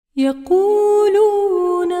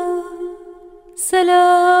يقولون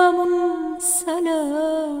سلام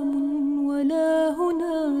سلام ولا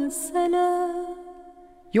هنا سلام.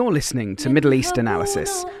 You're listening to Middle East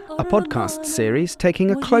Analysis, a podcast series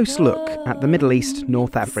taking a close look at the Middle East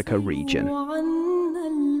North Africa region.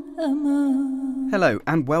 Hello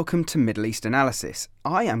and welcome to Middle East Analysis.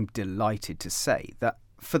 I am delighted to say that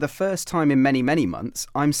for the first time in many, many months,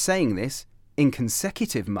 I'm saying this in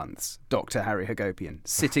consecutive months, Dr. Harry Hagopian,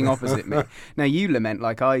 sitting opposite me. Now, you lament,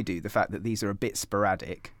 like I do, the fact that these are a bit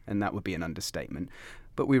sporadic, and that would be an understatement.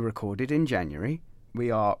 But we recorded in January.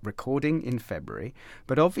 We are recording in February.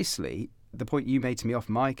 But obviously, the point you made to me off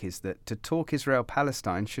mic is that to talk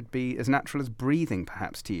Israel-Palestine should be as natural as breathing,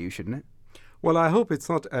 perhaps, to you, shouldn't it? Well, I hope it's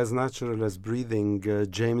not as natural as breathing,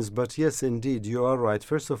 James, but yes, indeed, you are right.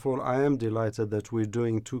 First of all, I am delighted that we're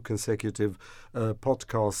doing two consecutive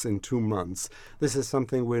podcasts in 2 months. This is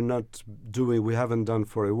something we haven't done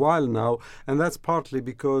for a while now, and that's partly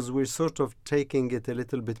because we're sort of taking it a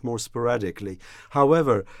little bit more sporadically.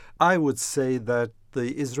 However, I would say that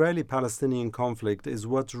the Israeli-Palestinian conflict is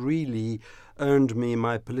what really earned me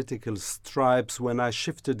my political stripes when I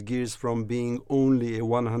shifted gears from being only a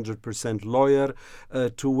 100% lawyer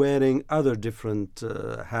to wearing other different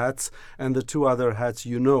hats. And the two other hats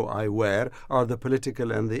I wear are the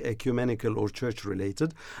political and the ecumenical or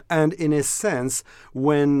church-related. And in a sense,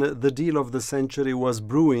 when the deal of the century was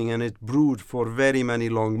brewing, and it brewed for very many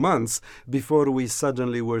long months before we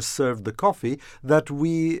suddenly were served the coffee, that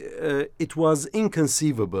it was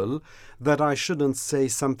inconceivable that I shouldn't say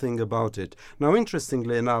something about it. Now,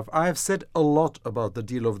 interestingly enough, I have said a lot about the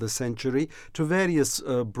deal of the century to various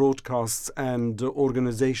broadcasts and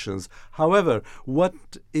organizations. However, what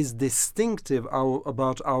is distinctive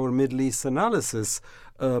about our Middle East analysis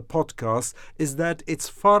podcast is that it's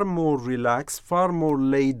far more relaxed, far more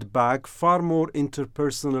laid back, far more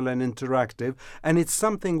interpersonal and interactive, and it's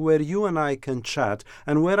something where you and I can chat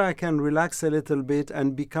and where I can relax a little bit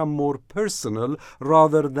and become more personal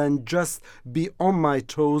rather than just be on my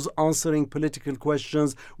toes answering political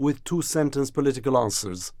questions with 2-sentence political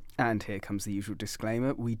answers. And here comes the usual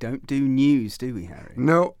disclaimer. We don't do news, do we, Harry?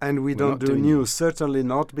 No, and we don't do news. Certainly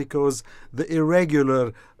not, because the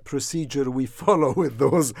irregular procedure we follow with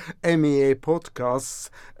those MEA podcasts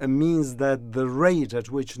means that the rate at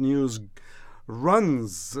which news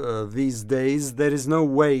runs these days, there is no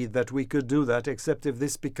way that we could do that except if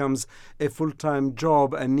this becomes a full-time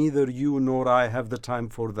job, and neither you nor I have the time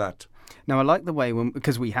for that. Now, I like the way,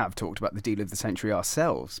 because we have talked about the deal of the century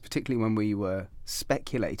ourselves, particularly when we were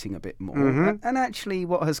speculating a bit more. Mm-hmm. And actually,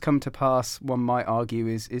 what has come to pass, one might argue,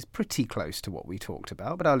 is pretty close to what we talked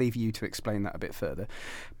about, but I'll leave you to explain that a bit further.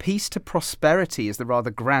 Peace to Prosperity is the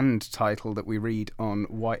rather grand title that we read on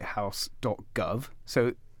whitehouse.gov.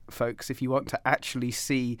 So, folks, if you want to actually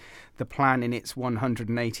see the plan in its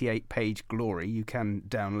 188-page glory, you can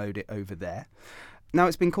download it over there. Now,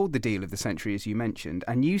 it's been called the deal of the century, as you mentioned,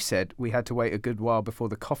 and you said we had to wait a good while before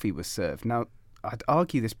the coffee was served. Now, I'd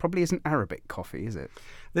argue this probably isn't Arabic coffee, is it?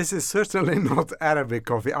 This is certainly not Arabic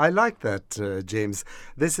coffee. I like that, James.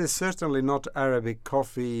 This is certainly not Arabic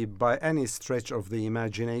coffee by any stretch of the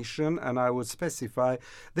imagination, and I would specify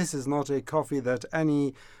this is not a coffee that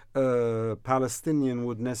any Palestinian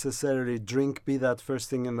would necessarily drink, be that first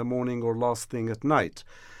thing in the morning or last thing at night.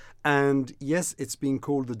 And yes, it's being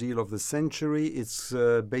called the deal of the century. It's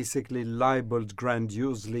basically labeled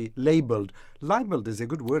is a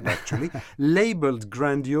good word actually, labeled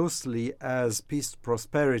grandiosely as peace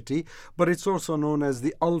prosperity, but it's also known as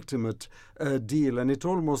the ultimate deal, and it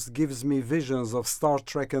almost gives me visions of Star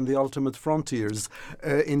Trek and the Ultimate Frontiers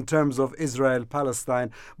in terms of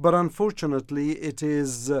Israel-Palestine. But unfortunately, it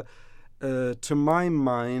is to my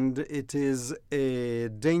mind, it is a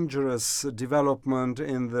dangerous development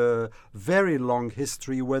in the very long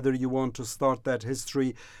history, whether you want to start that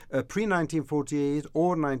history pre-1948 or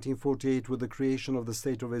 1948 with the creation of the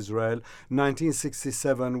State of Israel,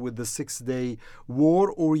 1967 with the Six-Day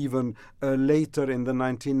War, or even later in the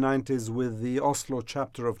 1990s with the Oslo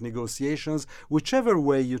chapter of negotiations. Whichever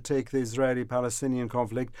way you take the Israeli-Palestinian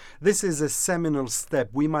conflict, this is a seminal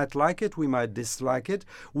step. We might like it, we might dislike it,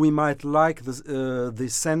 we might like the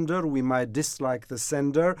sender, we might dislike the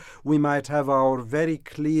sender, we might have our very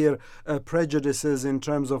clear prejudices in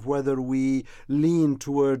terms of whether we lean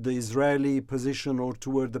toward the Israeli position or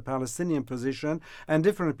toward the Palestinian position, and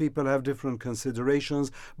different people have different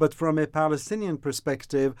considerations. But from a Palestinian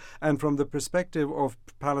perspective and from the perspective of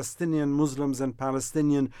Palestinian Muslims and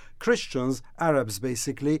Palestinian Christians, Arabs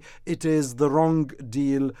basically, it is the wrong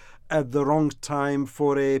deal at the wrong time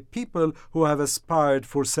for a people who have aspired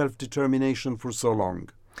for self-determination for so long.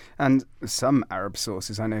 And some Arab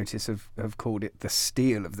sources, I notice, have called it the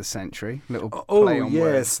steal of the century. Little Oh, play on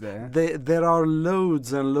words yes. there. There are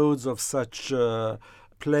loads and loads of such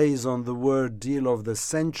plays on the word deal of the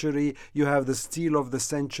century. You have the steal of the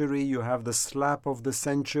century. You have the slap of the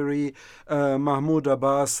century. Mahmoud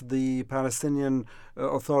Abbas, the Palestinian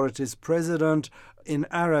Authority's president, in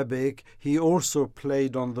Arabic, he also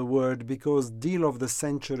played on the word, because deal of the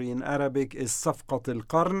century in Arabic is Safqat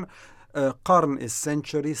al-Qarn. Qarn is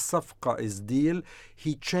century, Safqa is deal.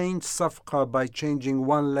 He changed Safqa by changing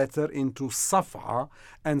one letter into Saf'a,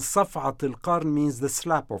 and Saf'at al-Qarn means the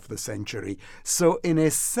slap of the century. So in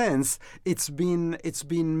a sense, it's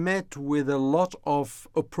been met with a lot of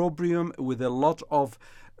opprobrium, with a lot of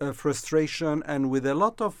frustration, and with a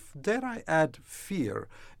lot of, dare I add, fear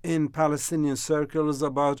in Palestinian circles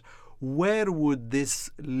about where would this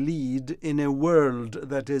lead in a world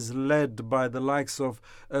that is led by the likes of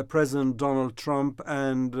President Donald Trump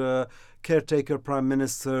and caretaker Prime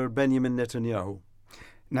Minister Benjamin Netanyahu?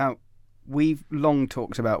 Now, we've long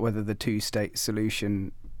talked about whether the two-state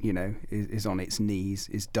solution, is on its knees,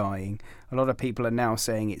 is dying. A lot of people are now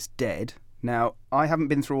saying it's dead. Now, I haven't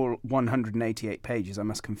been through all 188 pages, I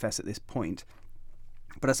must confess at this point.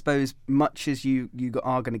 But I suppose, much as you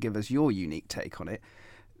are going to give us your unique take on it,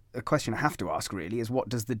 a question I have to ask really is, what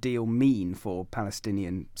does the deal mean for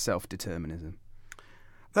Palestinian self-determinism?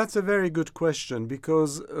 That's a very good question,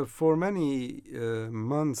 because for many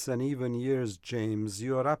months and even years, James,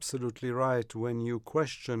 you are absolutely right when you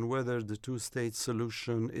question whether the two-state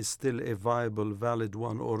solution is still a viable, valid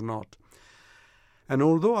one or not. And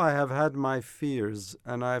although I have had my fears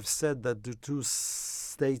and I have said that the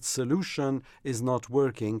two-state solution is not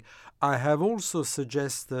working, I have also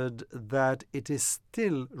suggested that it is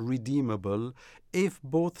still redeemable if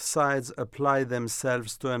both sides apply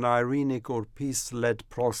themselves to an Irenic or peace-led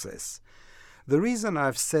process. The reason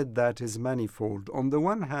I've said that is manifold. On the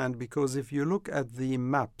one hand, because if you look at the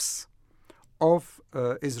maps of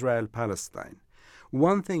Israel-Palestine,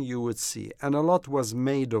 one thing you would see, and a lot was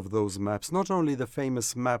made of those maps, not only the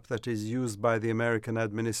famous map that is used by the American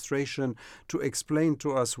administration to explain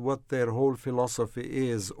to us what their whole philosophy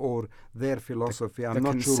is, or their philosophy, I'm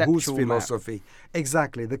not sure whose philosophy. Map.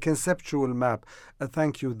 Exactly, the conceptual map.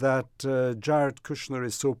 Thank you, that Jared Kushner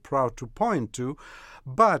is so proud to point to.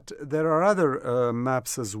 But there are other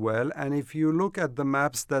maps as well, and if you look at the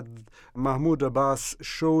maps that Mahmoud Abbas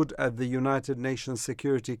showed at the United Nations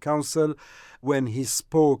Security Council when he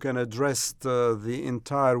spoke and addressed the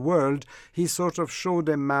entire world, he sort of showed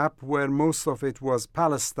a map where most of it was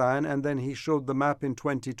Palestine, and then he showed the map in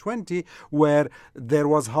 2020 where there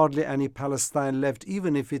was hardly any Palestine left,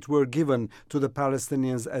 even if it were given to the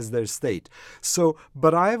Palestinians as their state. So,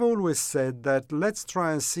 but I've always said that let's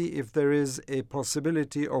try and see if there is a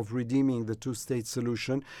possibility of redeeming the two-state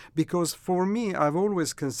solution, because for me, I've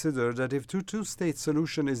always considered that if two-state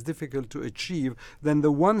solution is difficult to achieve, then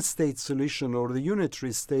the one-state solution or the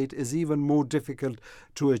unitary state is even more difficult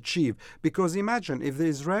to achieve. Because imagine if the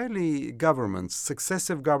Israeli governments,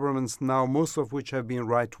 successive governments now, most of which have been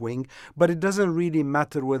right-wing, but it doesn't really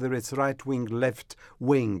matter whether it's right-wing,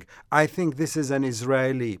 left-wing. I think this is an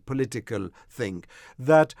Israeli political thing,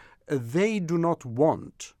 that they do not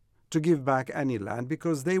want to give back any land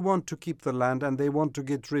because they want to keep the land and they want to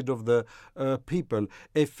get rid of the people.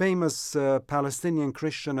 A famous Palestinian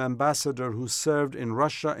Christian ambassador who served in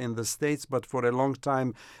Russia, in the States, but for a long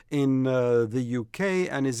time in the UK,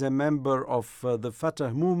 and is a member of the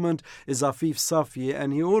Fatah movement, is Afif Safi,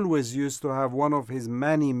 and he always used to have one of his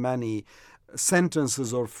many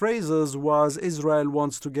sentences or phrases was, Israel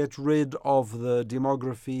wants to get rid of the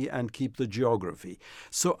demography and keep the geography.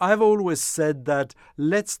 So I've always said that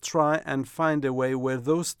let's try and find a way where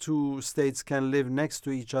those two states can live next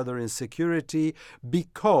to each other in security,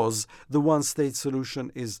 because the one-state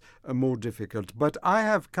solution is more difficult. But I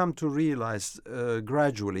have come to realize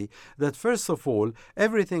gradually that, first of all,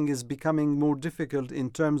 everything is becoming more difficult in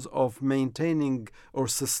terms of maintaining or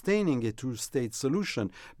sustaining a two-state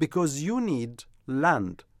solution, because you need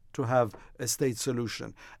land to have a state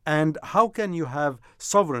solution. And how can you have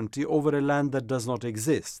sovereignty over a land that does not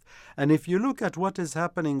exist? And if you look at what is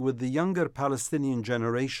happening with the younger Palestinian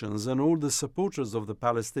generations and all the supporters of the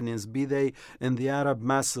Palestinians, be they in the Arab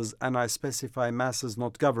masses, and I specify masses,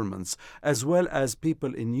 not governments, as well as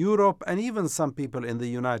people in Europe and even some people in the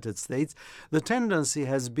United States, the tendency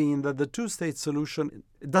has been that the two-state solution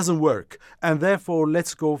doesn't work. And therefore,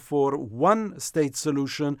 let's go for one-state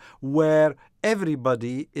solution where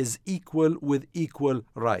everybody is equal with equal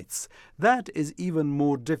rights. That is even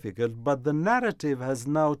more difficult, but the narrative has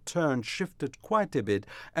now shifted quite a bit,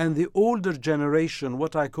 and the older generation,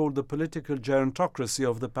 what I call the political gerontocracy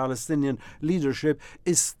of the Palestinian leadership,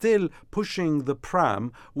 is still pushing the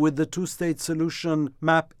pram with the two-state solution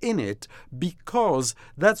map in it, because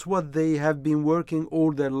that's what they have been working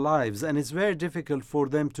all their lives, and it's very difficult for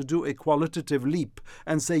them to do a qualitative leap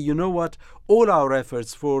and say, you know what, all our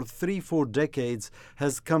efforts for 3-4 decades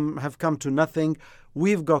have come to nothing.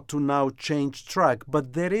 We've got to now change track.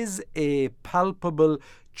 But there is a palpable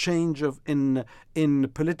change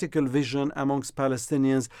in political vision amongst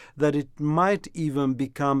Palestinians that it might even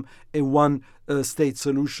become a one-state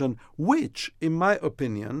solution, which, in my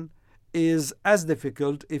opinion, is as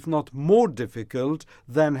difficult, if not more difficult,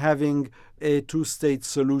 than having a two-state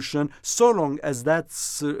solution, so long as that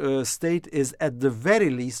state is at the very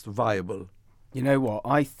least viable. You know what?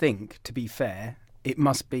 I think, to be fair, it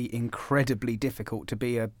must be incredibly difficult to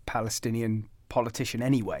be a Palestinian politician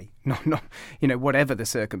anyway, not whatever the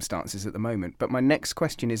circumstances at the moment. But my next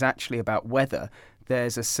question is actually about whether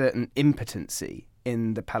there's a certain impotency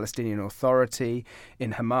in the Palestinian Authority,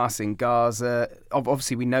 in Hamas in Gaza.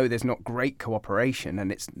 Obviously, we know there's not great cooperation,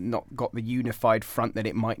 and it's not got the unified front that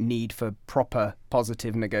it might need for proper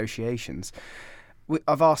positive negotiations.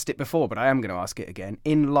 I've asked it before, but I am going to ask it again.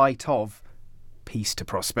 In light of peace to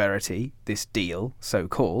prosperity, this deal,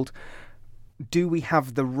 so-called, do we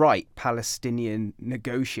have the right Palestinian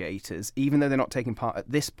negotiators, even though they're not taking part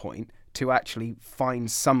at this point, to actually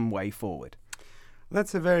find some way forward?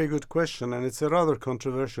 That's a very good question, and it's a rather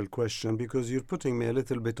controversial question because you're putting me a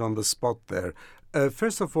little bit on the spot there.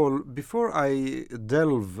 First of all, before I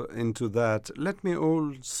delve into that, let me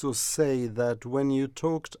also say that when you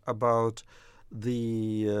talked about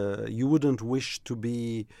you wouldn't wish to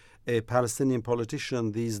be a Palestinian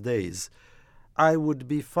politician these days, I would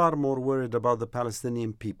be far more worried about the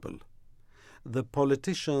Palestinian people. The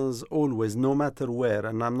politicians always, no matter where,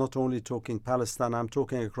 and I'm not only talking Palestine, I'm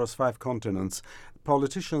talking across 5 continents,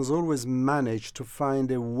 politicians always manage to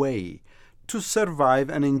find a way to survive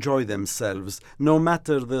and enjoy themselves, no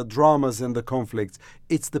matter the dramas and the conflicts.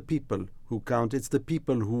 It's the people who count. It's the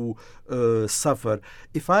people who suffer.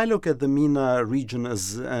 If I look at the MENA region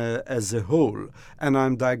as a whole, and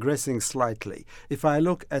I'm digressing slightly, if I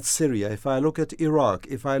look at Syria, if I look at Iraq,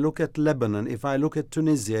 if I look at Lebanon, if I look at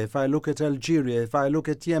Tunisia, if I look at Algeria, if I look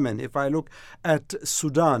at Yemen, if I look at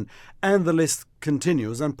Sudan, and the list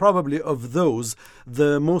continues, and probably of those,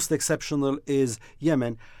 the most exceptional is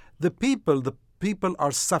Yemen. The people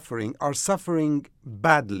are suffering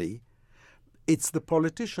badly. It's the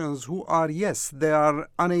politicians who they are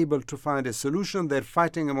unable to find a solution. They're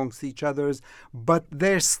fighting amongst each other, but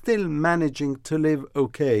they're still managing to live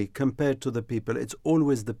okay compared to the people. It's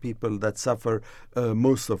always the people that suffer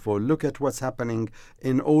most of all. Look at what's happening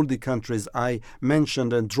in all the countries I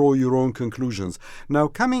mentioned and draw your own conclusions. Now,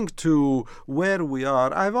 coming to where we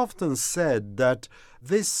are, I've often said that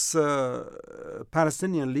this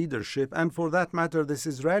Palestinian leadership, and for that matter this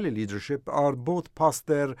Israeli leadership, are both past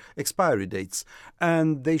their expiry dates,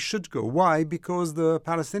 and they should go. Why? Because the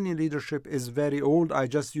Palestinian leadership is very old. I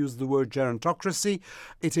just used the word gerontocracy.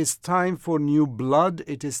 It is time for new blood,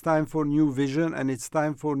 it is time for new vision, and it's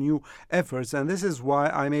time for new efforts. And this is why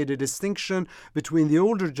I made a distinction between the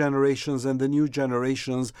older generations and the new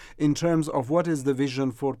generations in terms of what is the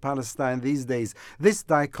vision for Palestine these days. This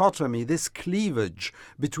dichotomy, this cleavage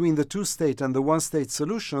between the two-state and the one-state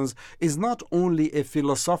solutions is not only a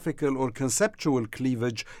philosophical or conceptual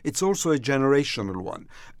cleavage, it's also a generational one.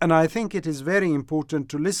 And I think it is very important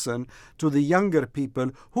to listen to the younger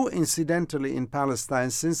people who, incidentally, in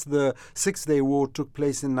Palestine, since the Six-Day War took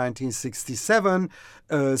place in 1967,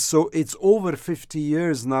 so it's over 50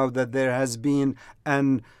 years now that there has been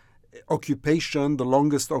an occupation, the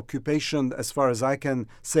longest occupation as far as I can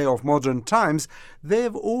say of modern times.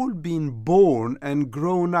 They've all been born and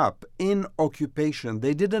grown up in occupation.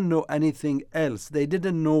 They didn't know anything else. They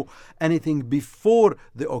didn't know anything before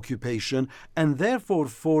the occupation, and therefore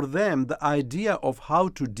for them the idea of how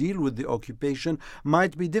to deal with the occupation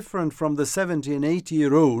might be different from the 70 and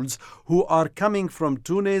 80-year-olds who are coming from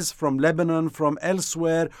Tunis, from Lebanon, from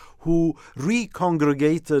elsewhere, who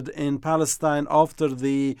recongregated in Palestine after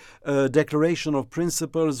the Declaration of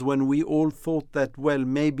Principles, when we all thought that, well,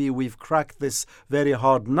 maybe we've cracked this very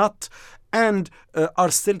hard nut. and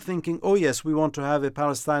are still thinking, oh yes, we want to have a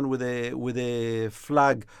Palestine with a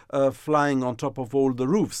flag flying on top of all the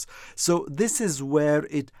roofs. So this is where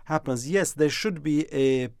it happens. Yes, there should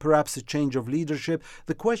be perhaps a change of leadership.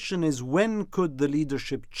 The question is, when could the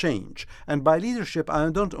leadership change? And by leadership, I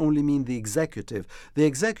don't only mean the executive. The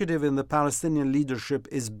executive in the Palestinian leadership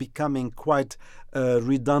is becoming quite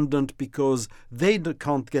redundant because they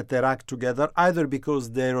can't get their act together, either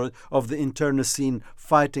because they're of the internecine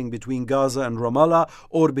fighting between Gaza and Ramallah,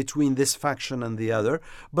 or between this faction and the other.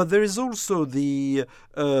 But there is also the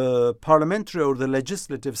parliamentary or the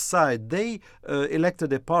legislative side. They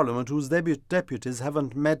elected a parliament whose deputies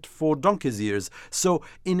haven't met for donkey's years. So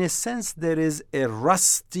in a sense, there is a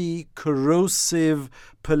rusty, corrosive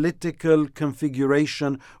political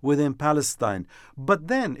configuration within Palestine. But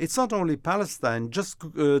then it's not only Palestine. Just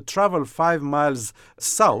travel 5 miles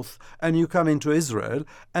south and you come into Israel,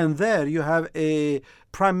 and there you have a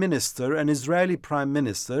prime minister, an Israeli prime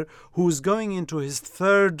minister, who's going into his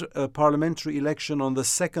third parliamentary election on the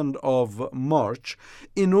 2nd of March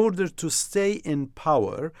in order to stay in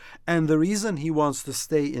power. And the reason he wants to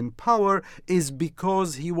stay in power is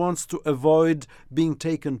because he wants to avoid being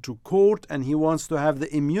taken to court, and he wants to have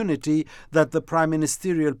the immunity that the prime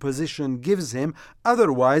ministerial position gives him.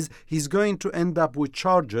 Otherwise, he's going to end up with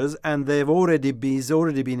charges, and he's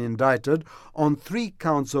already been indicted on 3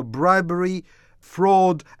 counts of bribery,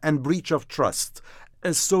 fraud, and breach of trust.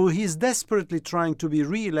 So he's desperately trying to be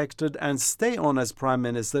re-elected and stay on as prime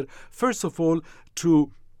minister, first of all,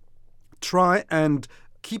 to try and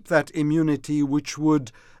keep that immunity which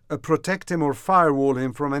would protect him or firewall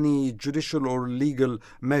him from any judicial or legal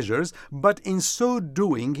measures. But in so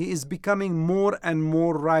doing, he is becoming more and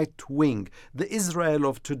more right-wing. The Israel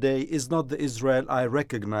of today is not the Israel I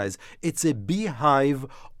recognize. It's a beehive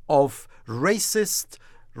of racist,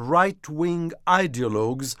 right-wing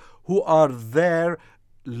ideologues who are there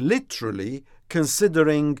literally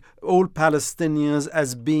considering all Palestinians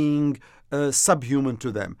as being subhuman to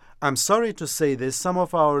them. I'm sorry to say this. Some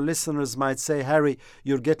of our listeners might say, Harry,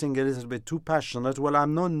 you're getting a little bit too passionate. Well,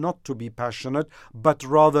 I'm known not to be passionate, but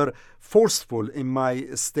rather forceful in my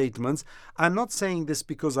statements. I'm not saying this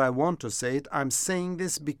because I want to say it. I'm saying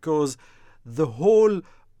this because the whole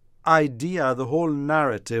idea, the whole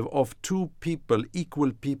narrative of 2 people,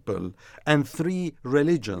 equal people, and 3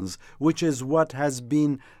 religions, which is what has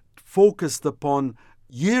been focused upon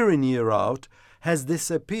year in, year out, has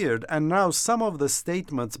disappeared. And now some of the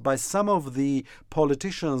statements by some of the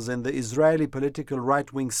politicians in the Israeli political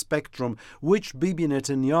right-wing spectrum, which Bibi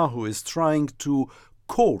Netanyahu is trying to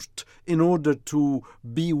court in order to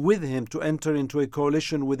be with him, to enter into a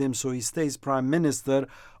coalition with him so he stays prime minister,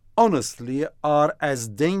 honestly are as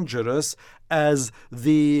dangerous as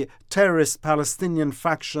the terrorist Palestinian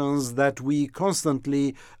factions that we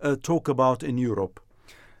constantly talk about in Europe.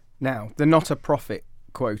 Now, the not-a-profit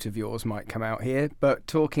quote of yours might come out here, but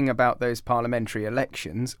talking about those parliamentary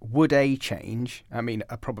elections, would a change, I mean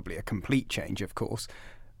probably a complete change of course,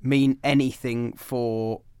 mean anything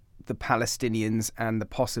for the Palestinians and the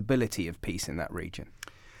possibility of peace in that region?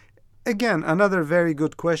 Again, another very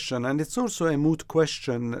good question, and it's also a moot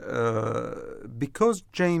question because,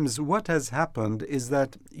 James, what has happened is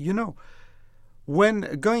that,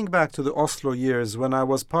 when going back to the Oslo years, when I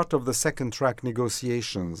was part of the second track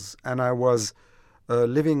negotiations and I was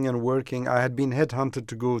living and working, I had been headhunted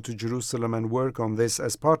to go to Jerusalem and work on this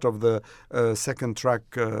as part of the second track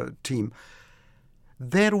team.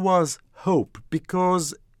 There was hope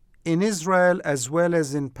because in Israel as well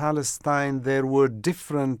as in Palestine, there were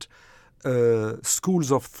different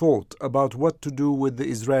schools of thought about what to do with the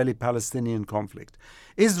Israeli-Palestinian conflict.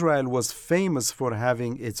 Israel was famous for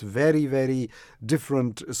having its very, very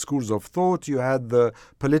different schools of thought. You had the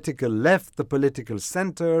political left, the political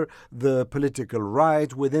center, the political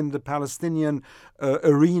right. Within the Palestinian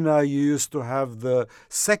arena, you used to have the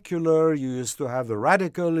secular, you used to have the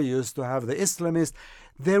radical, you used to have the Islamist.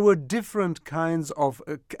 There were different kinds of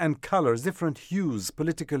and colors, different hues,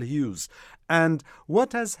 political hues. And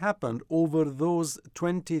what has happened over those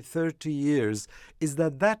 20, 30 years is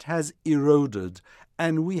that has eroded.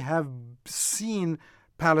 And we have seen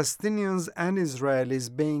Palestinians and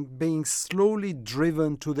Israelis being slowly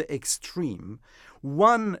driven to the extreme.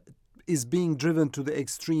 One is being driven to the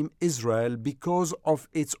extreme, Israel, because of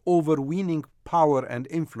its overweening power and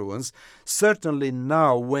influence. Certainly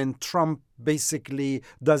now when Trump basically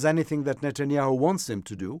does anything that Netanyahu wants him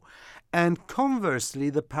to do. And conversely,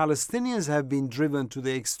 the Palestinians have been driven to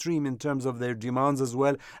the extreme in terms of their demands as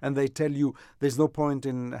well. And they tell you there's no point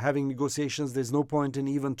in having negotiations. There's no point in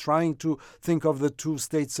even trying to think of the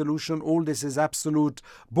 2-state solution. All this is absolute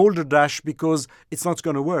boulder dash because it's not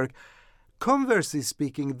going to work. Conversely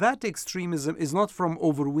speaking, that extremism is not from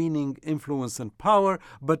overweening influence and power,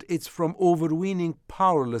 but it's from overweening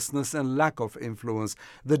powerlessness and lack of influence.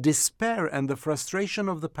 The despair and the frustration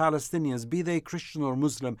of the Palestinians, be they Christian or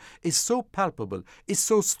Muslim, is so palpable, is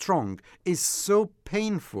so strong, is so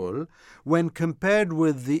painful when compared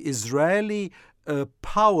with the Israeli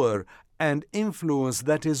power and influence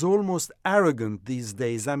that is almost arrogant these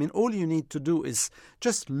days. I mean, all you need to do is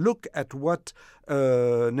just look at what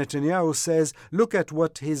Netanyahu says, look at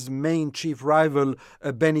what his main chief rival,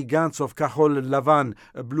 Benny Gantz of Kahol Lavan,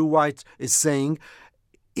 Blue-White, is saying.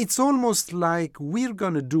 It's almost like we're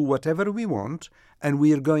going to do whatever we want, and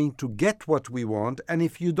we're going to get what we want, and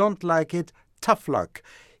if you don't like it, tough luck.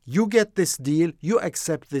 You get this deal, you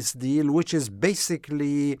accept this deal, which is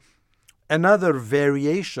basically another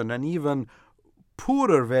variation, an even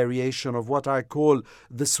poorer variation of what I call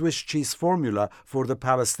the Swiss cheese formula for the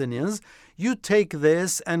Palestinians. You take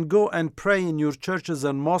this and go and pray in your churches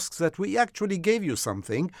and mosques that we actually gave you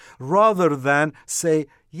something, rather than say,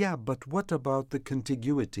 yeah, but what about the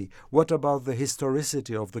contiguity? What about the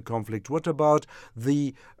historicity of the conflict? What about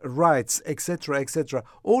the rights, etc., etc.?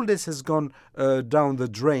 All this has gone down the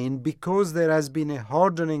drain because there has been a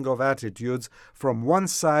hardening of attitudes from one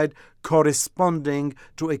side, corresponding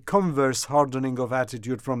to a converse hardening of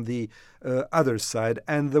attitude from the other side.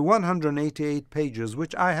 And the 188 pages,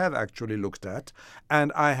 which I have actually looked at,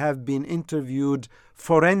 and I have been interviewed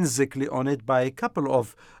forensically on it by a couple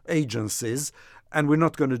of agencies, and we're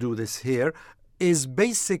not going to do this here, is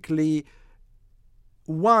basically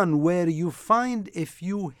one where you find a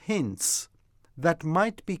few hints that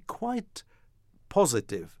might be quite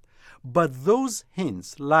positive. But those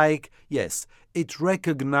hints, like, yes, it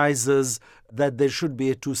recognizes that there should be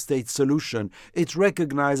a two-state solution. It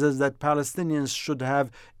recognizes that Palestinians should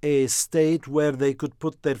have a state where they could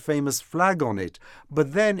put their famous flag on it.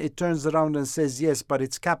 But then it turns around and says, yes, but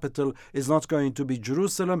its capital is not going to be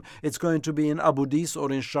Jerusalem. It's going to be in Abu Dis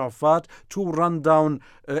or in Shafat, two rundown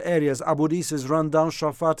areas. Abu Dis is rundown,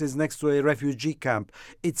 Shafat is next to a refugee camp.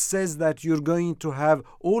 It says that you're going to have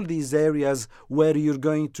all these areas where you're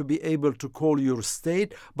going to be able to call your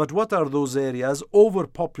state. But what are those areas?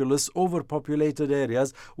 Overpopulated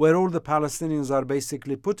areas where all the Palestinians are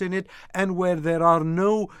basically put in it, and where there are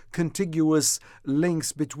no contiguous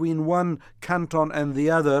links between one canton and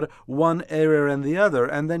the other, one area and the other.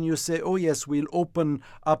 And then you say, oh yes, we'll open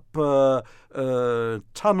up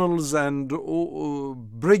tunnels and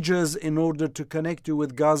bridges in order to connect you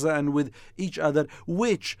with Gaza and with each other,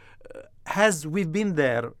 which we've been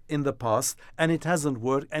there in the past, and it hasn't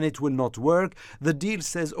worked, and it will not work. The deal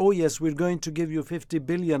says, oh yes, we're going to give you 50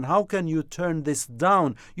 billion. How can you turn this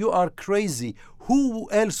down? You are crazy. Who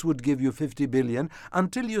else would give you 50 billion?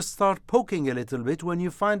 Until you start poking a little bit, when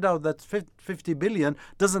you find out that 50 billion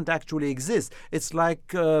doesn't actually exist. It's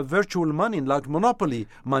like virtual money, like monopoly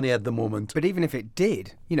money at the moment. But even if it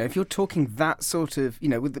did, if you're talking that sort of,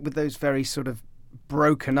 with those very sort of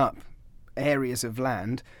broken up areas of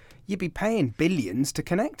land, you'd be paying billions to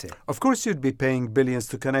connect it. Of course you'd be paying billions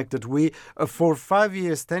to connect it. We, for 5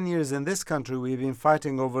 years, 10 years in this country, we've been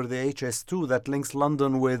fighting over the HS2 that links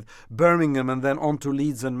London with Birmingham and then on to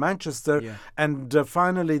Leeds and Manchester. Yeah. And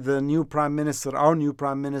finally, our new Prime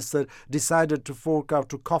Minister, decided to fork out,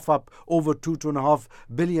 to cough up over 2.5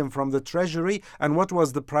 billion from the Treasury. And what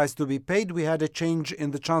was the price to be paid? We had a change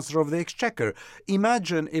in the Chancellor of the Exchequer.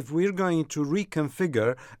 Imagine if we're going to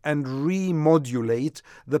reconfigure and remodulate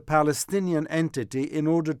the Palestinian entity in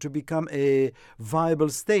order to become a viable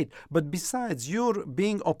state. But besides, you're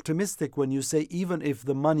being optimistic when you say even if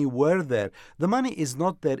the money were there. The money is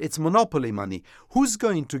not there. It's monopoly money. Who's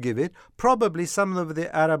going to give it? Probably some of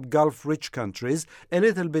the Arab Gulf rich countries, a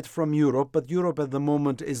little bit from Europe, but Europe at the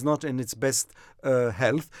moment is not in its best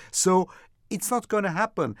health. So it's not going to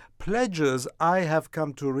happen. Pledges, I have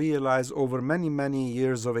come to realize over many, many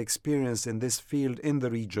years of experience in this field in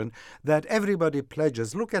the region, that everybody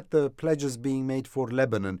pledges. Look at the pledges being made for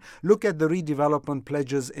Lebanon. Look at the redevelopment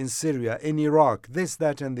pledges in Syria, in Iraq, this,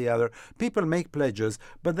 that, and the other. People make pledges,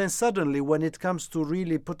 but then suddenly when it comes to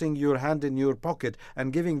really putting your hand in your pocket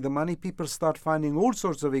and giving the money, people start finding all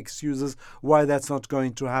sorts of excuses why that's not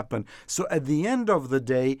going to happen. So at the end of the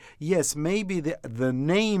day, yes, maybe the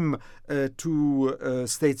name to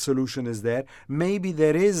state solution is there. Maybe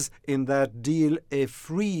there is in that deal a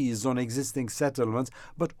freeze on existing settlements.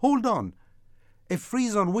 But hold on. A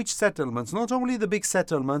freeze on which settlements? Not only the big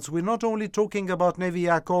settlements, we're not only talking about Nevi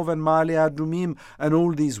Yaakov and Ma'ale Adumim and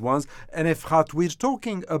all these ones, and Efrat, we're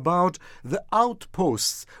talking about the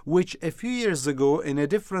outposts, which a few years ago, in a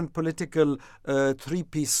different political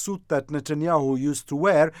three-piece suit that Netanyahu used to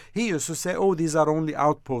wear, he used to say, oh, these are only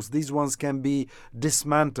outposts, these ones can be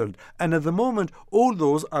dismantled. And at the moment, all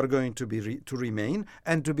those are going to be to remain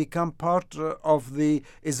and to become part of the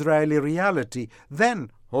Israeli reality.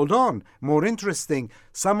 Then, hold on, more interesting,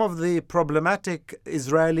 some of the problematic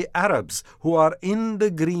Israeli Arabs who are in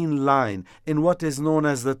the green line, in what is known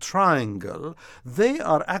as the triangle, they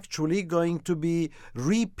are actually going to be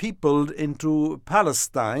repeopled into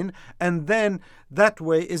Palestine, and then that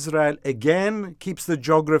way Israel again keeps the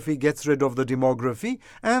geography, gets rid of the demography,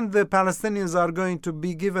 and the Palestinians are going to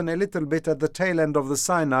be given a little bit at the tail end of the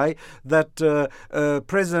Sinai that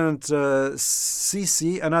President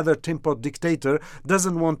Sisi, another tin pot dictator,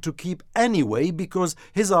 doesn't want to keep anyway, because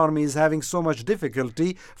his army is having so much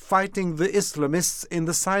difficulty fighting the Islamists in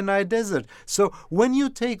the Sinai desert. So when you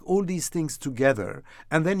take all these things together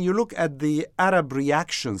and then you look at the Arab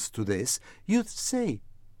reactions to this, you say,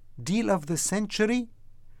 deal of the century?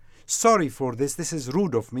 Sorry for this is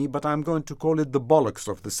rude of me, but I'm going to call it the bollocks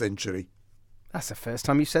of the century. That's the first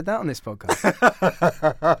time you've said that on this podcast.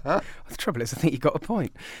 The trouble is, I think you got a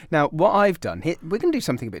point. Now, what I've done here, we're going to do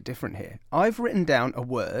something a bit different here. I've written down a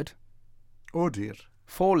word. Oh dear.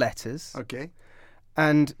 4 letters. Okay.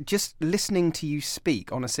 And just listening to you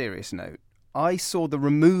speak on a serious note, I saw the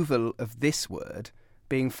removal of this word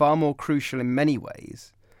being far more crucial in many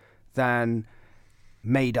ways than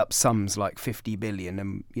made up sums like 50 billion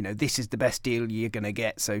and, this is the best deal you're going to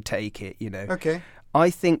get, so take it, Okay. I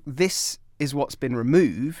think this is what's been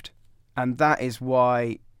removed, and that is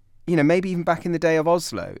why, maybe even back in the day of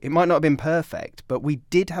Oslo, it might not have been perfect, but we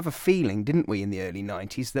did have a feeling, didn't we, in the early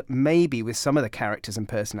 90s, that maybe with some of the characters and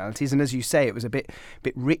personalities, and as you say, it was a bit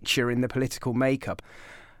richer in the political makeup.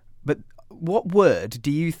 But what word do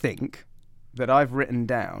you think that I've written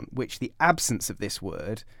down, which the absence of this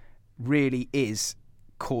word really is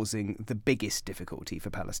causing the biggest difficulty for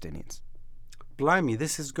Palestinians? Blimey,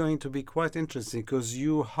 this is going to be quite interesting, because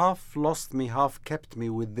you half lost me, half kept me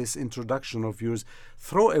with this introduction of yours.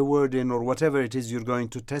 Throw a word in, or whatever it is you're going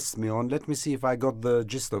to test me on. Let me see if I got the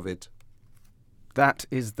gist of it. That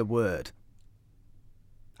is the word.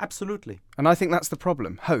 Absolutely. And I think that's the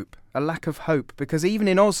problem. Hope. A lack of hope. Because even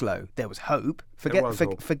in Oslo, there was hope.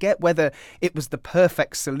 Forget whether it was the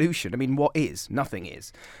perfect solution. I mean, what is? Nothing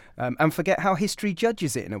is. And forget how history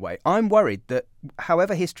judges it in a way. I'm worried that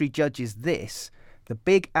however history judges this, the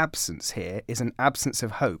big absence here is an absence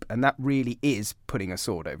of hope. And that really is putting a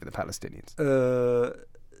sword over the Palestinians.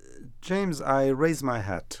 James, I raise my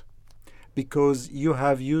hat, because you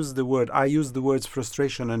have used the word, I used the words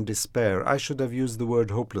frustration and despair. I should have used the word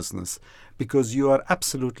hopelessness, because you are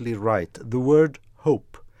absolutely right. The word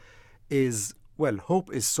hope is,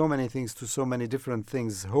 hope is so many things to so many different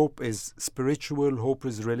things. Hope is spiritual, hope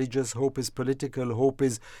is religious, hope is political, hope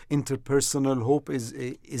is interpersonal, hope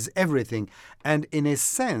is everything. And in a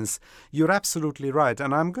sense, you're absolutely right.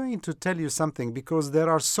 And I'm going to tell you something, because there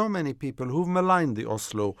are so many people who've maligned the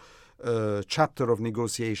Oslo chapter of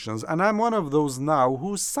negotiations, and I'm one of those now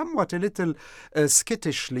who somewhat a little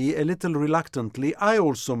skittishly, a little reluctantly, I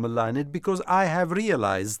also malign it, because I have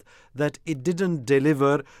realized that it didn't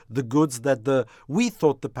deliver the goods that we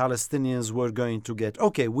thought the Palestinians were going to get.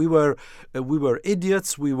 Okay, we were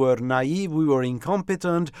idiots, we were naive, we were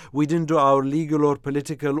incompetent, we didn't do our legal or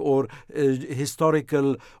political or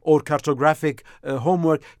historical or cartographic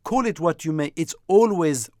homework. Call it what you may. It's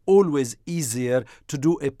always easier to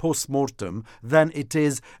do a post-mortem than it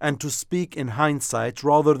is, and to speak in hindsight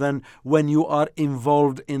rather than when you are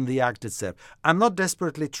involved in the act itself. I'm not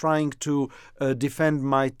desperately trying to defend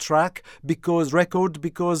my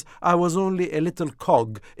because I was only a little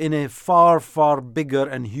cog in a far, far bigger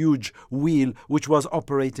and huge wheel which was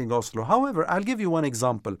operating Oslo. However, I'll give you one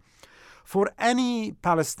example. For any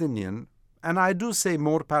Palestinian, and I do say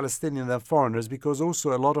more Palestinian than foreigners, because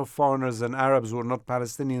also a lot of foreigners and Arabs who are not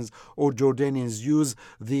Palestinians or Jordanians use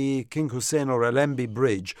the King Hussein or Alembi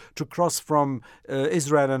Bridge to cross from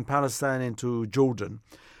Israel and Palestine into Jordan.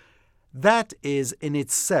 That is in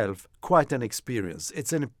itself quite an experience.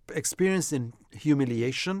 It's an experience in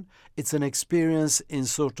humiliation. It's an experience in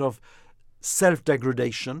sort of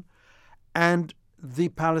self-degradation. And the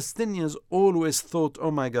Palestinians always thought,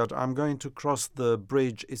 oh my God, I'm going to cross the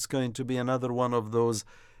bridge. It's going to be another one of those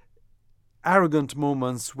arrogant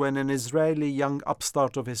moments when an Israeli young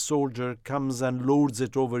upstart of a soldier comes and lords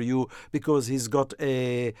it over you because he's got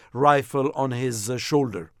a rifle on his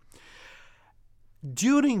shoulder.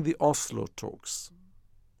 During the Oslo talks,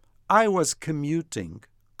 I was commuting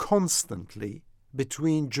constantly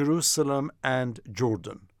between Jerusalem and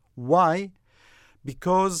Jordan. Why?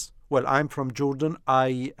 Because, well, I'm from Jordan.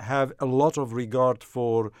 I have a lot of regard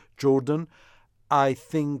for Jordan. I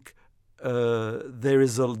think there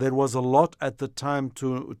was a lot at the time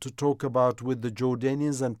to talk about with the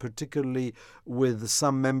Jordanians, and particularly with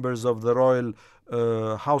some members of the royal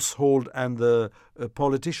household and the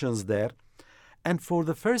politicians there. And for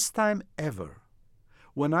the first time ever,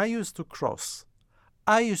 when I used to cross,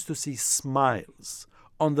 I used to see smiles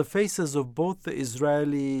on the faces of both the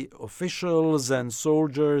Israeli officials and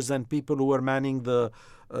soldiers and people who were manning the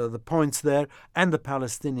points there, and the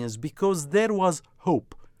Palestinians, because there was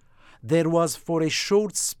hope. There was, for a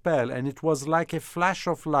short spell, and it was like a flash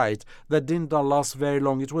of light that didn't last very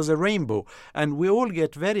long. It was a rainbow, and we all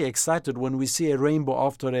get very excited when we see a rainbow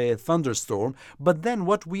after a thunderstorm. But then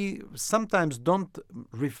what we sometimes don't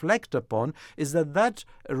reflect upon is that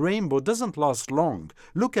rainbow doesn't last long.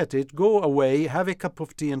 Look at it, go away, have a cup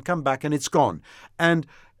of tea, and come back, and it's gone. And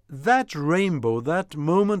that rainbow, that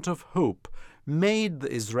moment of hope, made the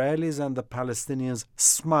Israelis and the Palestinians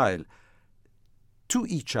smile to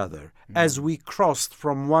each other as we crossed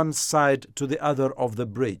from one side to the other of the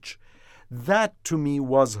bridge. That to me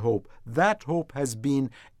was hope. That hope has been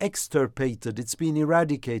extirpated, it's been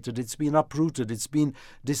eradicated, it's been uprooted, it's been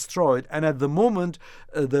destroyed. And at the moment,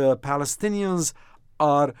 the Palestinians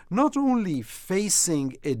are not only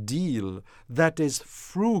facing a deal that is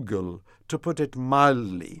frugal, to put it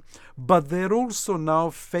mildly, but they're also now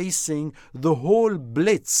facing the whole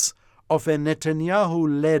blitz of a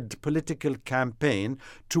Netanyahu-led political campaign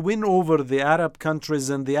to win over the Arab countries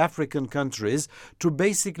and the African countries, to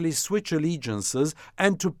basically switch allegiances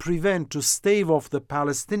and to stave off the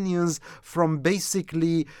Palestinians from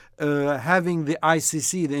basically having the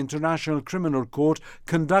ICC, the International Criminal Court,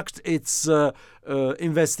 conduct its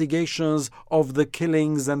investigations of the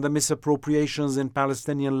killings and the misappropriations in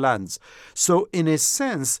Palestinian lands. So in a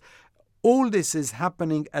sense, all this is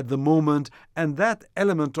happening at the moment, and that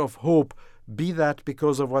element of hope, be that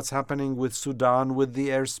because of what's happening with Sudan, with the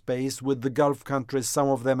airspace, with the Gulf countries, some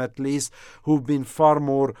of them at least, who've been far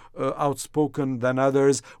more outspoken than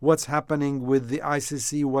others, what's happening with the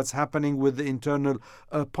ICC, what's happening with the internal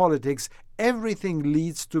politics, everything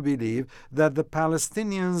leads to believe that the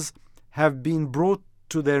Palestinians have been brought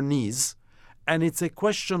to their knees, and it's a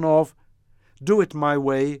question of do it my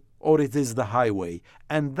way or it is the highway.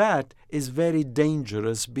 And that is very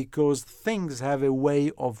dangerous because things have a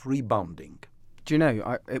way of rebounding. Do you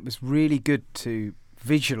know, it was really good to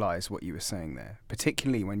visualize what you were saying there,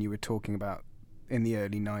 particularly when you were talking about in the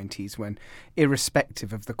early 90s, when,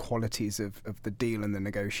 irrespective of the qualities of the deal and the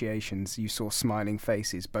negotiations, you saw smiling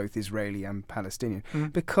faces, both Israeli and Palestinian.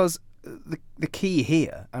 Because the key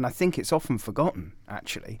here, and I think it's often forgotten,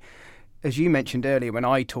 actually, as you mentioned earlier, when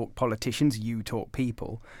I talk politicians, you talk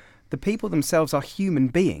people, the people themselves are human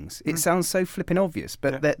beings. It sounds so flippin' obvious,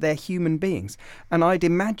 but they're human beings. And I'd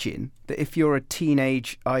imagine that if you're a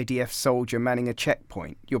teenage IDF soldier manning a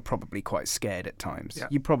checkpoint, you're probably quite scared at times. Yeah.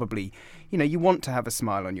 You probably, you want to have a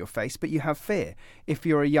smile on your face, but you have fear. If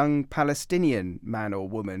you're a young Palestinian man or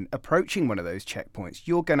woman approaching one of those checkpoints,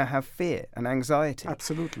 you're going to have fear and anxiety.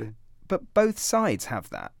 Absolutely. But both sides have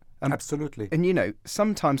that. Absolutely. And,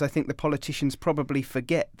 sometimes I think the politicians probably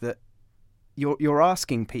forget that you're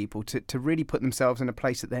asking people to really put themselves in a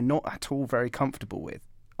place that they're not at all very comfortable with,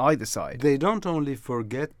 either side. They don't only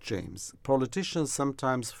forget, James. Politicians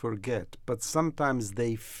sometimes forget, but sometimes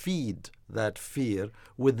they feed that fear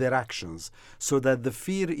with their actions, so that the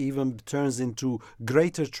fear even turns into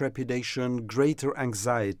greater trepidation, greater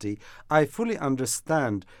anxiety. I fully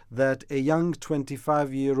understand that a young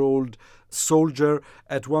 25-year-old soldier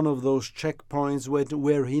at one of those checkpoints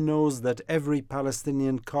where he knows that every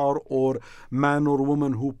Palestinian car or man or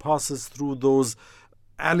woman who passes through those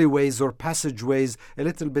alleyways or passageways, a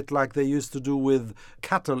little bit like they used to do with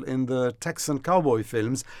cattle in the Texan cowboy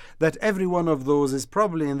films, that every one of those is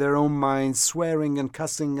probably in their own minds swearing and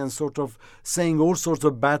cussing and sort of saying all sorts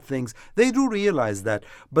of bad things. They do realize that.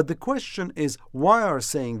 But the question is, why are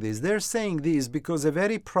saying this? They're saying this because a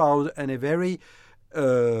very proud and a very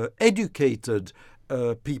educated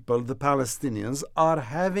people, the Palestinians, are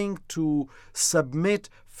having to submit,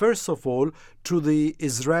 first of all, to the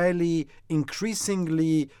Israeli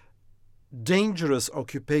increasingly dangerous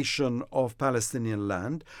occupation of Palestinian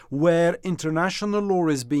land, where international law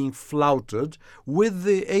is being flouted,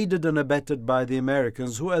 aided and abetted by the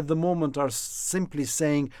Americans, who at the moment are simply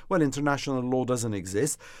saying, well, international law doesn't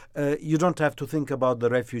exist. You don't have to think about the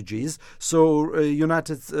refugees. So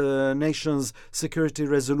United Nations Security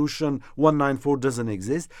Resolution 194 doesn't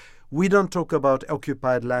exist. We don't talk about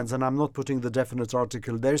occupied lands, and I'm not putting the definite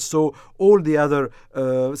article there. So all the other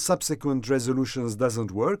subsequent resolutions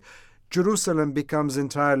doesn't work. Jerusalem becomes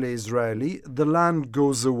entirely Israeli. The land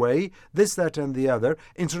goes away. This, that, and the other.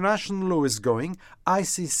 International law is going.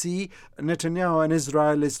 ICC, Netanyahu and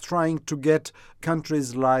Israel is trying to get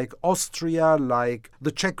countries like Austria, like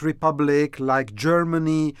the Czech Republic, like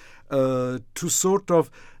Germany, to sort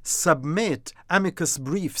of submit amicus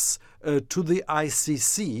briefs to the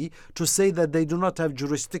ICC to say that they do not have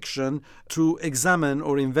jurisdiction to examine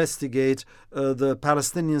or investigate the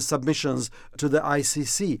Palestinian submissions to the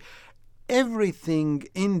ICC. Everything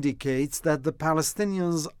indicates that the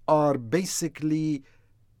Palestinians are basically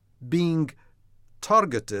being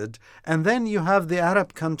targeted. And then you have the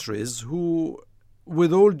Arab countries who,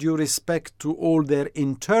 with all due respect to all their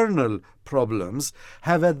internal problems,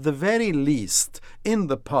 have at the very least in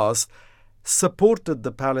the past supported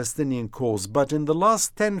the Palestinian cause. But in the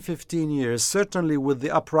last 10-15 years, certainly with the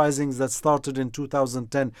uprisings that started in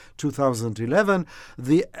 2010-2011,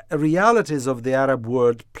 the realities of the Arab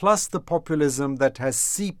world, plus the populism that has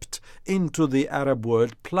seeped into the Arab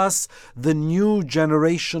world, plus the new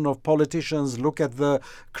generation of politicians. Look at the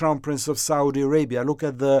Crown Prince of Saudi Arabia, look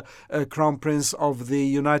at the Crown Prince of the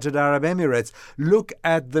United Arab Emirates, look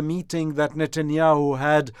at the meeting that Netanyahu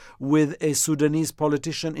had with a Sudanese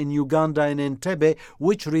politician in Uganda in Entebbe,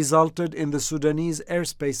 which resulted in the Sudanese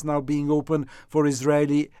airspace now being open for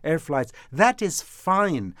Israeli air flights. That is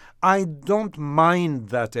fine. I don't mind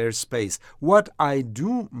that airspace. What I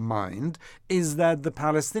do mind is that the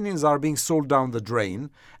Palestinians are being sold down the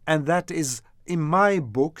drain, and that is, in my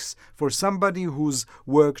books, for somebody who's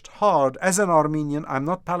worked hard as an Armenian. I'm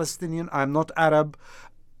not Palestinian, I'm not Arab.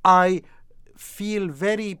 I feel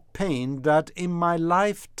very pained that in my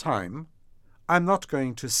lifetime I'm not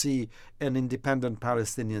going to see an independent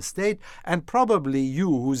Palestinian state, and probably you,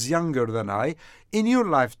 who's younger than I, in your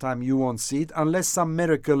lifetime you won't see it unless some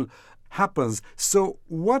miracle happens. So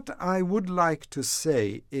what I would like to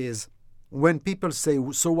say is, when people say,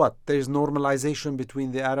 so what, there's normalization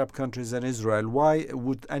between the Arab countries and Israel, why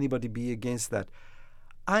would anybody be against that?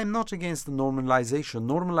 I'm not against the normalization.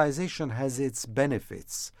 Normalization has its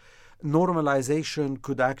benefits. Normalization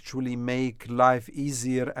could actually make life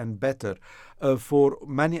easier and better for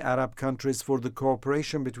many Arab countries, for the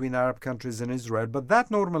cooperation between Arab countries and Israel. But that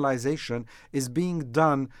normalization is being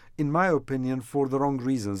done, in my opinion, for the wrong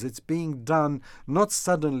reasons. It's being done not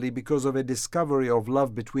suddenly because of a discovery of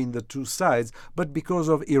love between the two sides, but because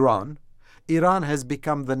of Iran. Iran has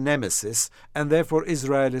become the nemesis, and therefore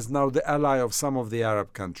Israel is now the ally of some of the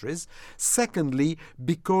Arab countries. Secondly,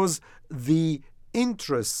 because the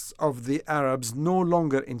interests of the Arabs no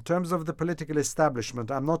longer, in terms of the political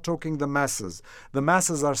establishment, I'm not talking the masses. The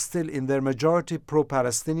masses are still in their majority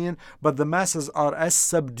pro-Palestinian, but the masses are as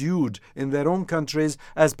subdued in their own countries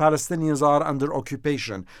as Palestinians are under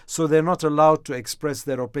occupation. So they're not allowed to express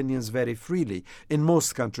their opinions very freely in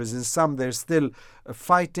most countries. In some, they're still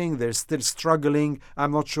fighting, they're still struggling.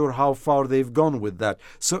 I'm not sure how far they've gone with that.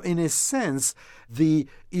 So in a sense, the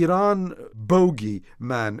Iran bogey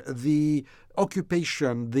man, the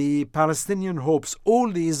occupation, the Palestinian hopes,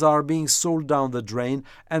 all these are being sold down the drain.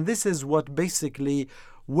 And this is what basically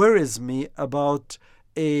worries me about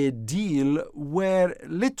a deal where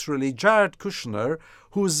literally Jared Kushner,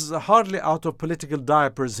 who's hardly out of political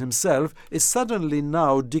diapers himself, is suddenly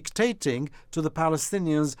now dictating to the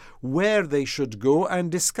Palestinians where they should go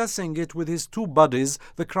and discussing it with his two buddies,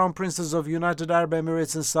 the Crown Princes of United Arab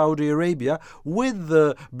Emirates and Saudi Arabia, with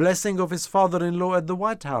the blessing of his father-in-law at the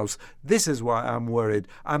White House. This is why I'm worried.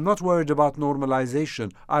 I'm not worried about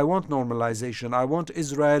normalization. I want normalization. I want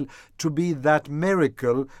Israel to be that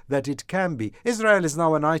miracle that it can be. Israel is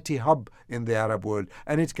now an IT hub in the Arab world,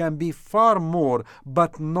 and it can be far more,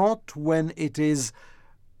 but not when it is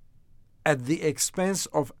at the expense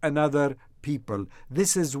of another people.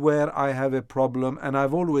 This is where I have a problem, and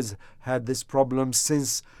I've always had this problem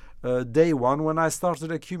since day one, when I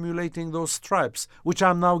started accumulating those stripes, which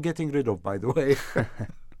I'm now getting rid of, by the way.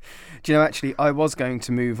 Do you know, actually, I was going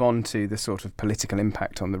to move on to the sort of political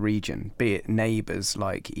impact on the region, be it neighbours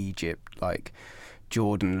like Egypt, like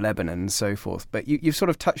Jordan, Lebanon, and so forth. But you've sort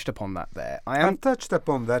of touched upon that there. I've touched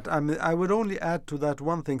upon that. I would only add to that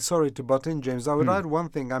one thing. Sorry to butt in, James. I would add one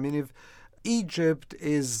thing. I mean, if Egypt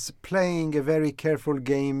is playing a very careful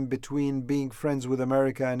game between being friends with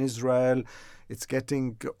America and Israel. It's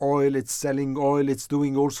getting oil, it's selling oil, it's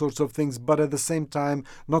doing all sorts of things, but at the same time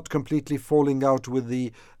not completely falling out with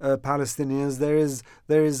the Palestinians.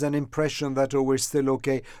 There is an impression that, we're still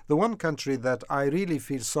okay. The one country that I really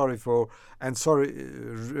feel sorry for, and sorry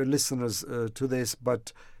listeners to this,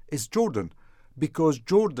 but is Jordan. Because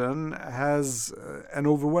Jordan has an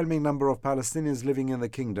overwhelming number of Palestinians living in the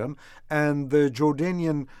kingdom, and the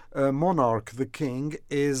Jordanian monarch, the king,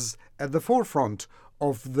 is at the forefront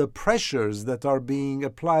of the pressures that are being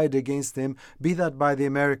applied against him, be that by the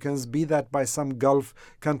Americans, be that by some Gulf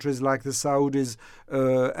countries like the Saudis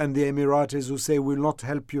and the Emiratis, who say we'll not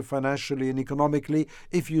help you financially and economically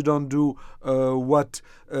if you don't do what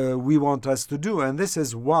we want us to do. And this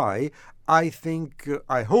is why I think,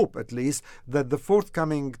 I hope at least, that the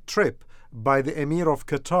forthcoming trip by the Emir of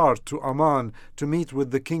Qatar to Amman to meet with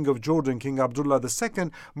the King of Jordan, King Abdullah II,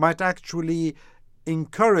 might actually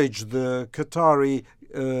encourage the Qatari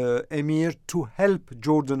Emir to help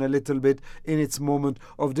Jordan a little bit in its moment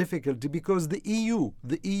of difficulty, because the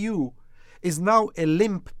EU is now a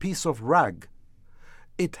limp piece of rag.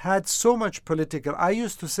 It had so much political. I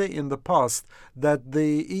used to say in the past that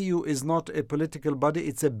the EU is not a political body,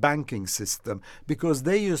 it's a banking system, because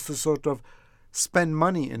they used to sort of spend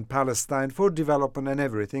money in Palestine for development and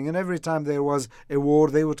everything. And every time there was a war,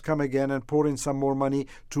 they would come again and pour in some more money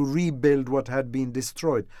to rebuild what had been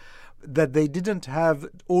destroyed. That they didn't have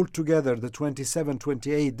altogether, the 27,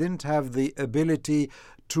 28, didn't have the ability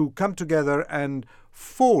to come together and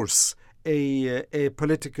force a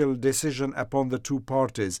political decision upon the two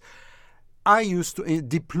parties. I used to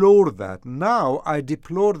deplore that. Now I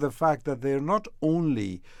deplore the fact that they're not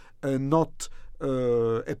only not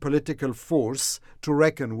a political force to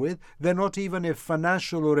reckon with, they're not even a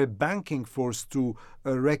financial or a banking force to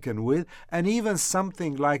reckon with, and even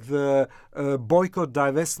something like the boycott,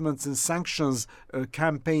 divestments and sanctions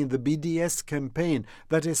campaign, the BDS campaign,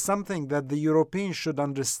 that is something that the Europeans should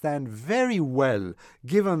understand very well,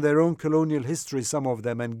 given their own colonial history, some of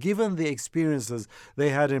them, and given the experiences they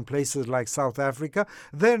had in places like South Africa.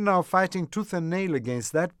 They're now fighting tooth and nail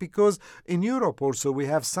against that, because in Europe also we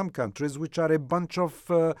have some countries which are a bunch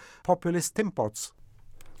of populist timpots.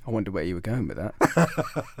 I wonder where you were going with that.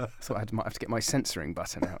 I thought I might have to get my censoring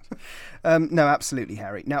button out. No, absolutely,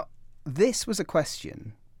 Harry. Now, this was a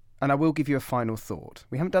question, and I will give you a final thought.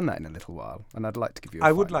 We haven't done that in a little while, and I'd like to give you a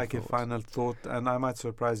final thought. I would like a final thought, and I might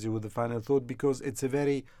surprise you with the final thought, because it's a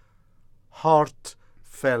very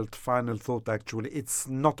heartfelt final thought, actually. It's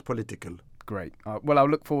not political. Great. Well, I'll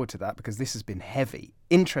look forward to that, because this has been heavy.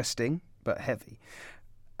 Interesting, but heavy.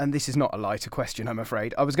 And this is not a lighter question, I'm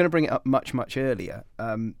afraid. I was going to bring it up much, much earlier,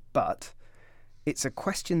 but it's a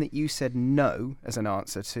question that you said no as an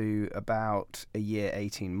answer to about a year,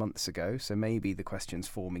 18 months ago, so maybe the question's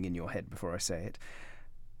forming in your head before I say it.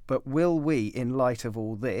 But will we, in light of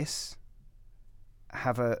all this,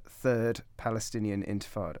 have a third Palestinian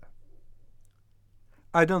intifada?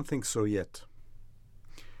 I don't think so yet.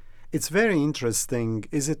 It's very interesting,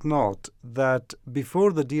 is it not, that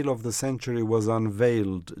before the deal of the century was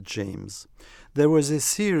unveiled, James, there was a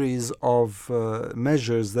series of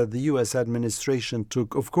measures that the U.S. administration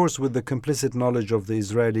took, of course with the complicit knowledge of the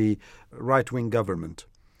Israeli right-wing government,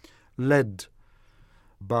 led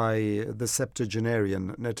by the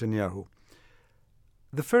septuagenarian Netanyahu.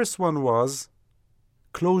 The first one was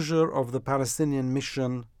closure of the Palestinian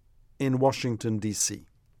mission in Washington, D.C.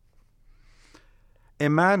 A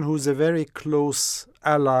man who's a very close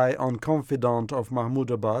ally and confidant of Mahmoud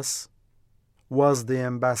Abbas was the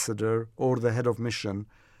ambassador or the head of mission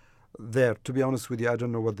there. To be honest with you, I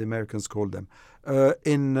don't know what the Americans call them,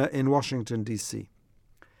 in Washington, D.C.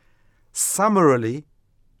 Summarily,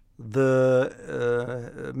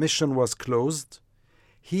 the mission was closed.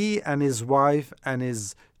 He and his wife and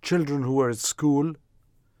his children who were at school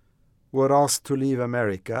were asked to leave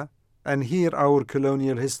America. And here our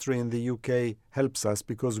colonial history in the UK helps us,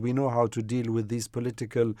 because we know how to deal with these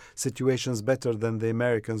political situations better than the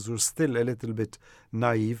Americans, who are still a little bit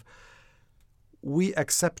naive. We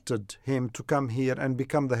accepted him to come here and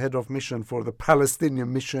become the head of mission for the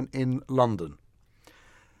Palestinian mission in London.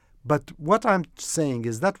 But what I'm saying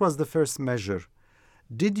is that was the first measure.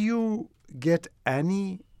 Did you get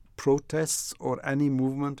any protests or any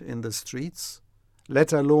movement in the streets,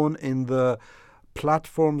 let alone in the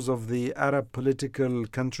platforms of the Arab political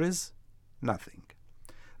countries? Nothing.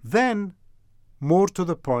 Then more to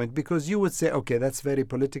the point, because you would say, okay, that's very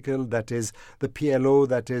political. That is the PLO,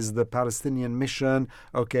 that is the Palestinian mission.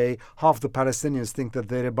 Okay, half the Palestinians think that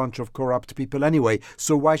they're a bunch of corrupt people anyway,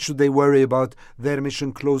 so why should they worry about their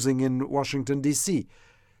mission closing in Washington, D.C.?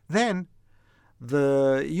 Then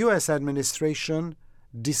the U.S. administration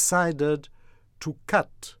decided to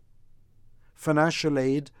cut financial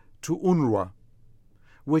aid to UNRWA,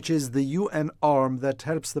 which is the UN arm that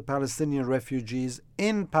helps the Palestinian refugees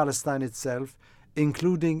in Palestine itself,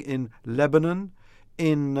 including in Lebanon,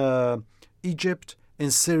 in Egypt,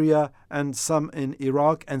 in Syria, and some in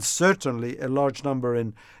Iraq, and certainly a large number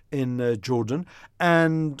in Jordan.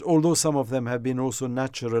 And although some of them have been also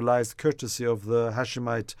naturalized courtesy of the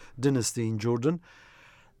Hashemite dynasty in Jordan,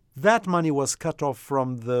 that money was cut off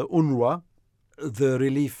from the UNRWA, the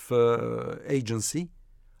relief agency.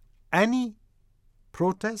 Any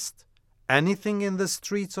protest, anything in the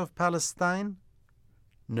streets of Palestine?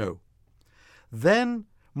 No. Then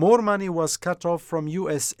more money was cut off from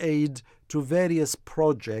U.S. aid to various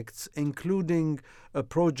projects, including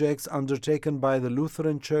projects undertaken by the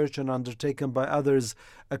Lutheran Church and undertaken by others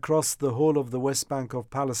across the whole of the West Bank of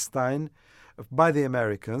Palestine by the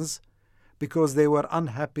Americans, because they were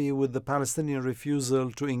unhappy with the Palestinian refusal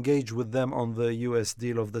to engage with them on the U.S.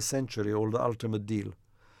 deal of the century, or the ultimate deal.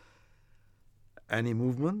 Any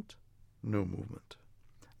movement? No movement.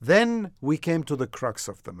 Then we came to the crux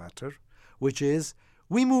of the matter, which is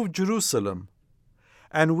we move Jerusalem,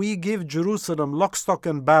 and we give Jerusalem lock, stock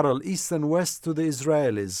and barrel, east and west, to the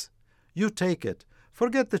Israelis. You take it.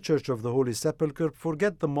 Forget the Church of the Holy Sepulchre,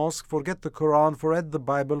 forget the mosque, forget the Quran, forget the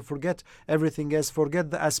Bible, forget everything else,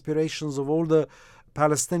 forget the aspirations of all the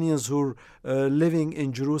Palestinians who are living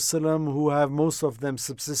in Jerusalem, who have most of them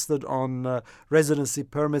subsisted on residency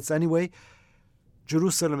permits anyway.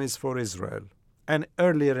 Jerusalem is for Israel. And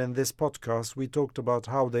earlier in this podcast, we talked about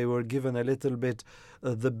how they were given a little bit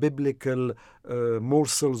the biblical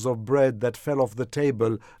morsels of bread that fell off the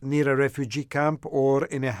table near a refugee camp or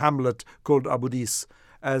in a hamlet called Abu Dis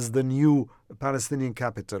as the new Palestinian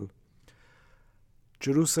capital.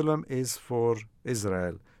 Jerusalem is for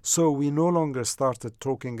Israel. So we no longer started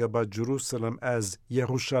talking about Jerusalem as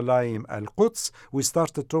Yerushalayim al-Quds. We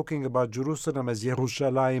started talking about Jerusalem as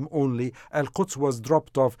Yerushalayim only. Al-Quds was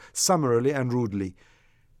dropped off summarily and rudely.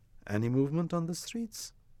 Any movement on the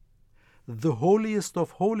streets? The holiest of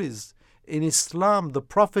holies. In Islam, the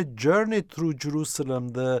Prophet journeyed through Jerusalem.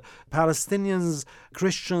 The Palestinians,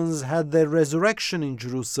 Christians, had their resurrection in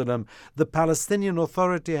Jerusalem. The Palestinian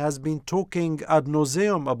Authority has been talking ad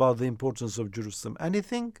nauseum about the importance of Jerusalem.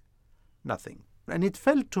 Anything? Nothing. And it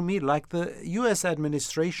felt to me like the U.S.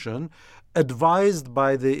 administration, advised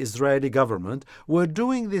by the Israeli government, were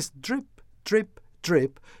doing this drip, drip,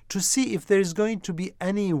 drip to see if there is going to be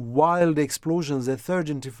any wild explosions, a third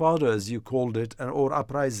intifada, as you called it, or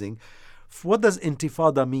uprising. What does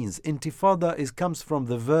intifada mean? Intifada comes from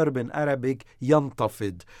the verb in Arabic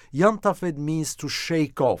yantafid. Yantafid means to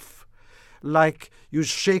shake off. Like you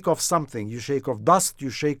shake off something. You shake off dust, you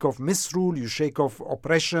shake off misrule, you shake off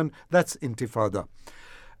oppression. That's intifada.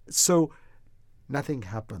 So nothing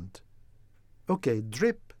happened. Okay,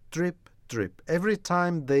 drip, drip, drip. Every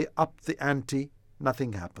time they upped the ante,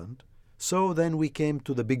 nothing happened. So then we came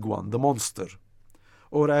to the big one, the monster.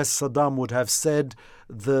 Or as Saddam would have said,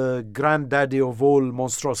 the granddaddy of all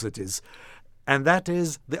monstrosities. And that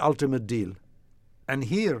is the ultimate deal. And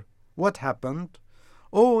here, what happened?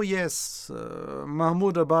 Oh yes,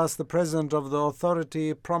 Mahmoud Abbas, the president of the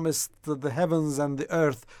authority, promised the heavens and the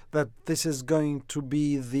earth that this is going to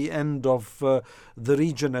be the end of the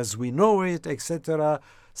region as we know it, etc.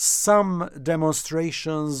 Some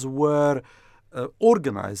demonstrations were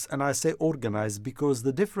organized, and I say organized because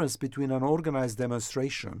the difference between an organized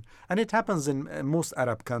demonstration, and it happens in most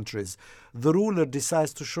Arab countries, the ruler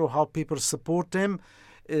decides to show how people support him.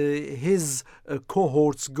 His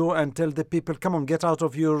cohorts go and tell the people, come on, get out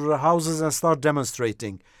of your houses and start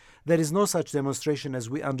demonstrating. There is no such demonstration as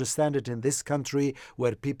we understand it in this country,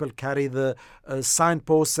 where people carry the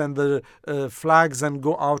signposts and the flags and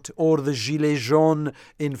go out, or the gilets jaunes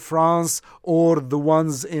in France, or the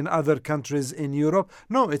ones in other countries in Europe.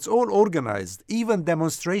 No, it's all organized. Even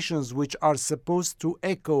demonstrations which are supposed to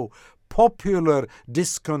echo popular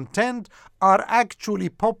discontent are actually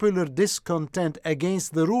popular discontent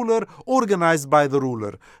against the ruler, organized by the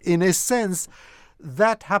ruler. In a sense,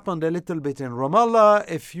 that happened a little bit in Ramallah,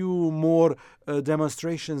 a few more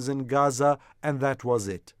demonstrations in Gaza, and that was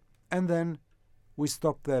it. And then we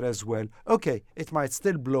stopped there as well. Okay, it might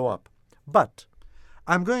still blow up. But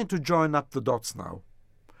I'm going to join up the dots now.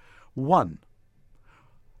 One,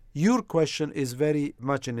 your question is very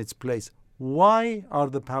much in its place. Why are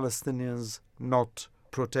the Palestinians not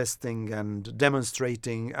protesting and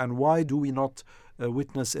demonstrating, and why do we not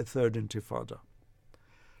witness a third intifada?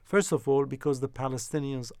 First of all, because the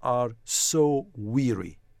Palestinians are so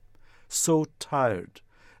weary, so tired.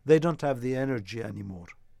 They don't have the energy anymore.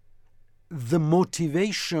 The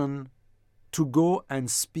motivation to go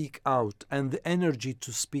and speak out and the energy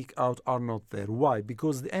to speak out are not there. Why?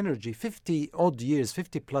 Because the energy, 50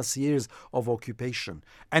 plus years of occupation,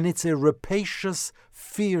 and it's a rapacious,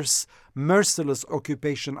 fierce, merciless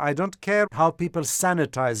occupation. I don't care how people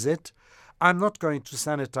sanitize it. I'm not going to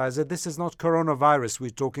sanitize it. This is not coronavirus we're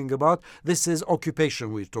talking about. This is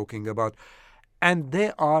occupation we're talking about. And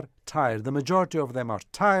they are tired. The majority of them are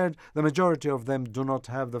tired. The majority of them do not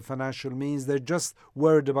have the financial means. They're just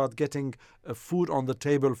worried about getting food on the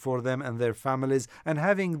table for them and their families and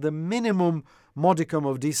having the minimum modicum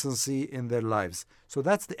of decency in their lives. So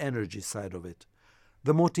that's the energy side of it.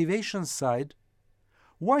 The motivation side,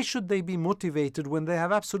 why should they be motivated when they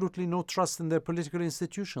have absolutely no trust in their political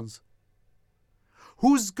institutions?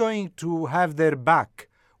 Who's going to have their back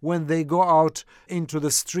when they go out into the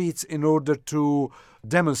streets in order to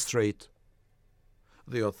demonstrate?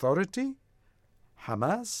 The authority?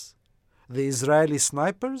 Hamas? The Israeli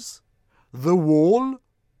snipers? The wall?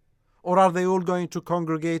 Or are they all going to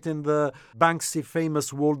congregate in the Banksy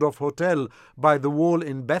famous Waldorf Hotel by the wall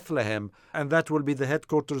in Bethlehem, and that will be the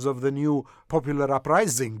headquarters of the new popular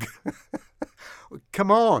uprising? Come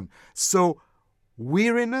on. So,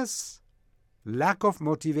 weariness, lack of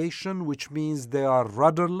motivation, which means they are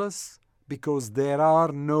rudderless because there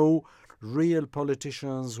are no real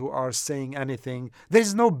politicians who are saying anything.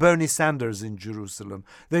 There's no Bernie Sanders in Jerusalem.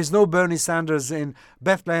 There's no Bernie Sanders in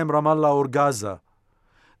Bethlehem, Ramallah, or Gaza.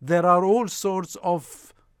 There are all sorts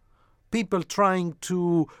of people trying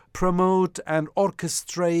to promote and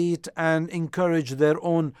orchestrate and encourage their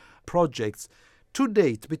own projects. To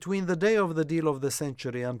date, between the day of the deal of the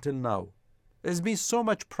century until now, there's been so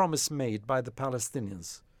much promise made by the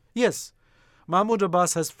Palestinians. Yes, Mahmoud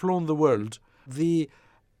Abbas has flown the world. The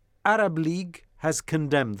Arab League has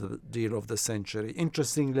condemned the deal of the century.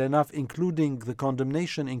 Interestingly enough, including the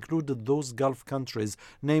condemnation included those Gulf countries,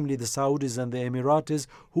 namely the Saudis and the Emiratis,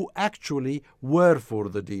 who actually were for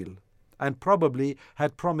the deal and probably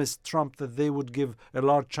had promised Trump that they would give a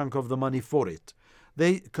large chunk of the money for it.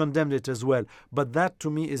 They condemned it as well. But that to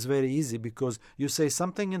me is very easy because you say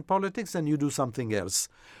something in politics and you do something else.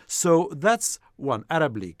 So that's one,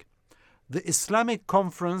 Arab League. The Islamic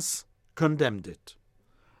Conference condemned it.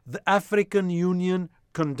 The African Union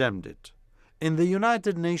condemned it. In the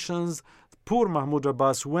United Nations, poor Mahmoud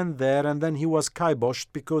Abbas went there and then he was kiboshed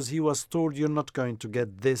because he was told you're not going to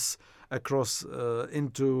get this across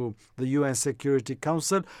into the UN Security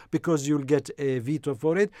Council because you'll get a veto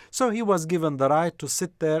for it. So he was given the right to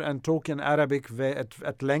sit there and talk in Arabic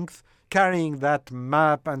at length, carrying that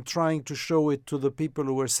map and trying to show it to the people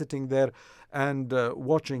who were sitting there and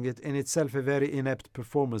watching it. In itself a very inept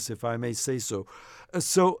performance, if I may say so.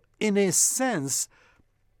 So in a sense,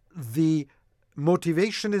 the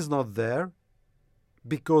motivation is not there,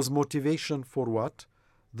 because motivation for what?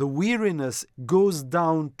 The weariness goes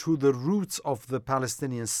down to the roots of the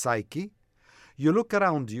Palestinian psyche. You look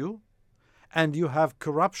around you and you have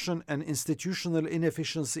corruption and institutional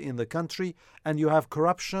inefficiency in the country, and you have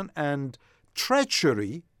corruption and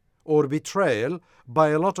treachery or betrayal by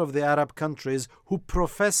a lot of the Arab countries who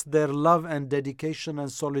profess their love and dedication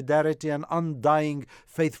and solidarity and undying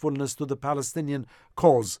faithfulness to the Palestinian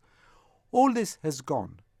cause. All this has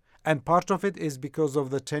gone. And part of it is because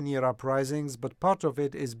of the 10-year uprisings, but part of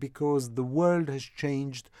it is because the world has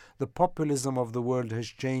changed, the populism of the world has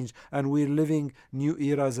changed, and we're living new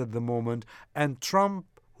eras at the moment. And Trump,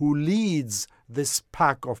 who leads this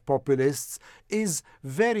pack of populists, is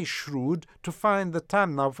very shrewd to find the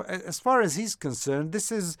time. Now, as far as he's concerned,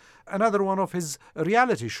 this is another one of his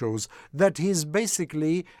reality shows that he's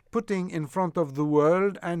basically putting in front of the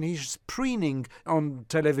world, and he's preening on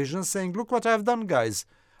television saying, look what I've done, guys.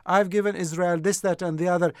 I've given Israel this, that, and the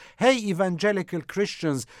other. Hey, evangelical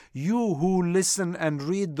Christians, you who listen and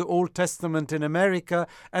read the Old Testament in America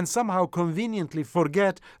and somehow conveniently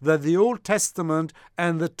forget that the Old Testament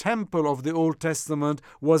and the temple of the Old Testament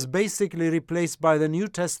was basically replaced by the New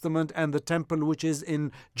Testament and the temple which is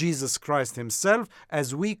in Jesus Christ himself,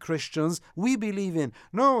 as we Christians, we believe in.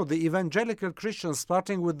 No, the evangelical Christians,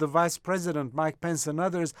 starting with the Vice President, Mike Pence, and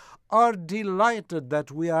others, are delighted that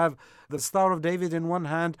we have the Star of David in one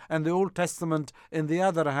hand and the Old Testament in the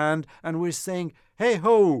other hand, and we're saying, hey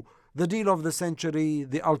ho, the deal of the century,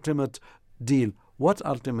 the ultimate deal. What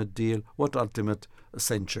ultimate deal? What ultimate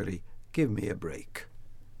century? Give me a break.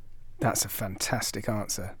 That's a fantastic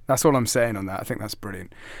answer. That's all I'm saying on that. I think that's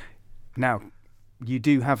brilliant. Now, you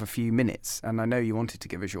do have a few minutes, and I know you wanted to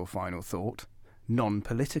give us your final thought.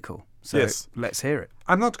 Non-political. So Yes. let's hear it.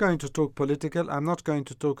 I'm not going to talk political. I'm not going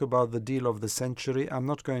to talk about the deal of the century. I'm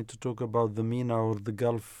not going to talk about the MENA or the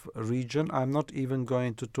Gulf region. I'm not even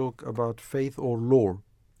going to talk about faith or law.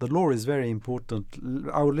 The law is very important.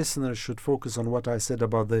 Our listeners should focus on what I said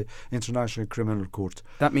about the International Criminal Court.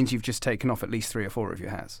 That means you've just taken off at least 3 or 4 of your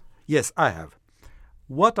hats. Yes, I have.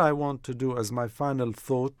 What I want to do as my final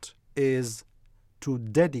thought is to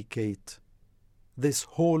dedicate this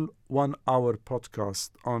whole 1-hour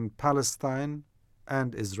podcast on Palestine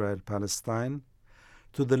and Israel-Palestine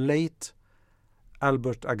to the late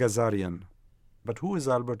Albert Agazarian. But who is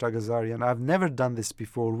Albert Agazarian? I've never done this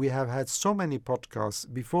before. We have had so many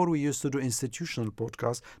podcasts. Before we used to do institutional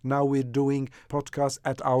podcasts. Now we're doing podcasts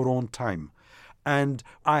at our own time. And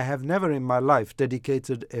I have never in my life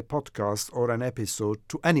dedicated a podcast or an episode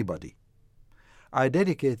to anybody. I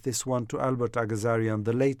dedicate this one to Albert Agazarian,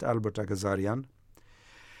 the late Albert Agazarian.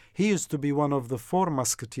 He used to be one of the 4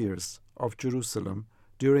 musketeers of Jerusalem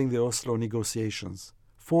during the Oslo negotiations.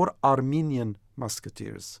 4 Armenian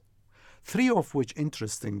musketeers. 3 of which,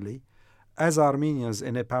 interestingly, as Armenians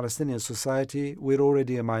in a Palestinian society, we're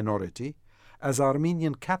already a minority. As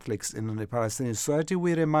Armenian Catholics in a Palestinian society,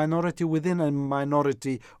 we're a minority within a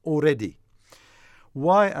minority already.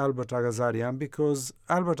 Why Albert Agazarian? Because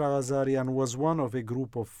Albert Agazarian was one of a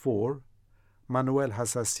group of 4, Manuel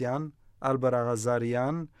Hassassian, Albert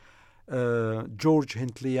Agazarian, George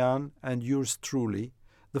Hintlian, and yours truly,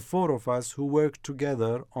 the 4 of us who worked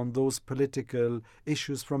together on those political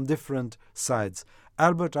issues from different sides.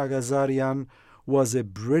 Albert Agazarian was a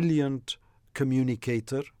brilliant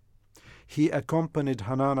communicator. He accompanied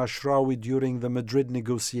Hanan Ashrawi during the Madrid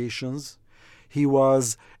negotiations. He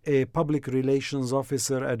was a public relations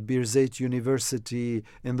officer at Birzeit University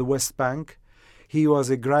in the West Bank. He was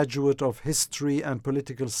a graduate of history and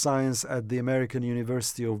political science at the American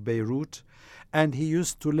University of Beirut, and he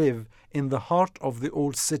used to live in the heart of the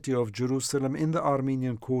old city of Jerusalem, in the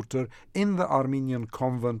Armenian quarter, in the Armenian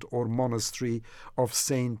convent or monastery of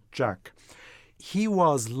Saint Jack. He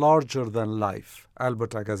was larger than life,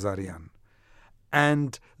 Albert Agazarian.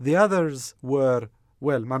 And the others were,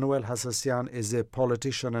 well, Manuel Hassassian is a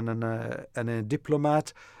politician and a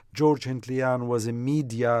diplomat. George Hintlian was a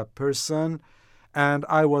media person. And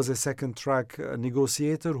I was a second-track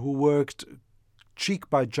negotiator who worked cheek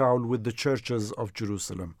by jowl with the churches of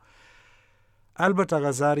Jerusalem. Albert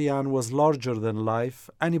Agazarian was larger than life.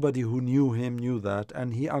 Anybody who knew him knew that.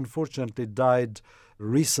 And he unfortunately died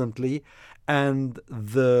recently. And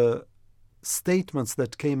the statements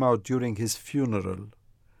that came out during his funeral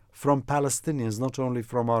from Palestinians, not only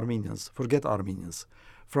from Armenians, forget Armenians,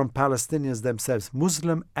 from Palestinians themselves,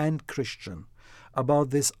 Muslim and Christian, about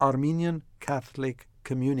this Armenian Catholic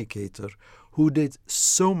communicator who did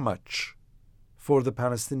so much for the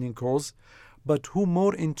Palestinian cause, but who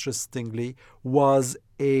more interestingly was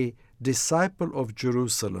a disciple of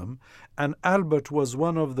Jerusalem. And Albert was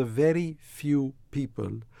one of the very few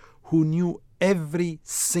people who knew every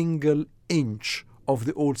single inch of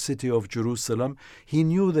the old city of Jerusalem. He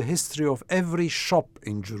knew the history of every shop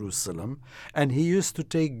in Jerusalem, and he used to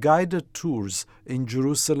take guided tours in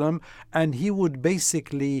Jerusalem, and he would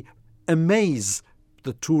basically amaze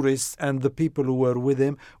the tourists and the people who were with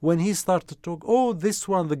him when he started to talk, oh, this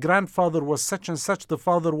one, the grandfather was such and such, the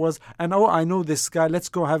father was, and oh, I know this guy, let's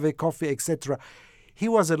go have a coffee, etc. He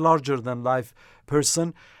was a larger-than-life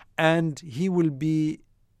person, and he will be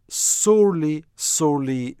sorely,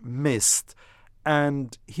 sorely missed.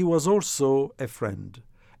 And he was also a friend.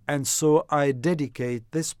 And so I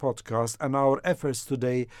dedicate this podcast and our efforts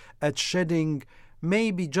today at shedding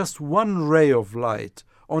maybe just one ray of light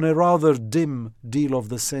on a rather dim deal of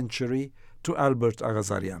the century to Albert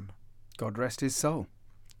Agazarian. God rest his soul.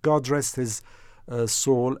 God rest his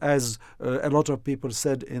soul. As a lot of people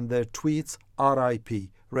said in their tweets, R.I.P.,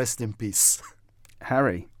 rest in peace.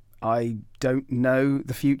 Harry, I don't know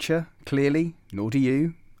the future, clearly, nor do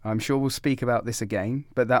you. I'm sure we'll speak about this again,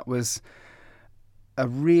 but that was a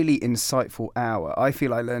really insightful hour. I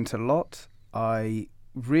feel I learnt a lot. I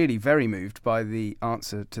really very moved by the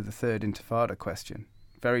answer to the third Intifada question.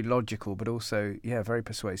 Very logical, but also, very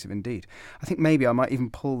persuasive indeed. I think maybe I might even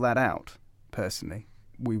pull that out, personally.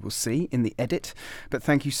 We will see in the edit. But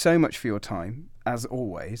thank you so much for your time, as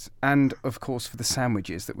always, and, of course, for the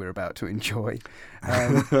sandwiches that we're about to enjoy.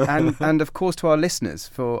 And, of course, to our listeners,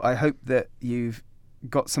 for I hope that you've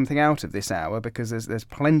got something out of this hour, because there's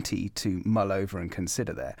plenty to mull over and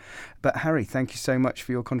consider there. But Harry, thank you so much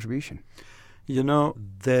for your contribution. You know,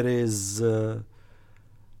 there is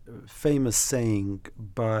famous saying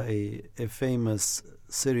by a famous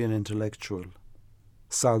Syrian intellectual,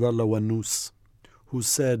 Saadallah Wannous, who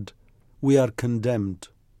said, "We are condemned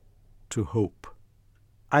to hope."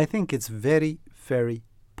 I think it's very, very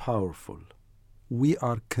powerful. We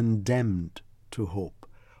are condemned to hope.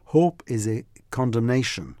 Hope is a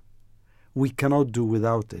condemnation. We cannot do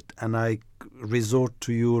without it. And I resort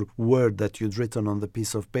to your word that you'd written on the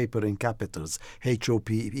piece of paper in capitals,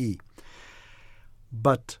 HOPE.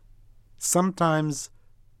 But sometimes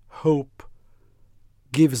hope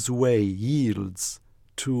gives way, yields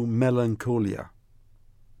to melancholia.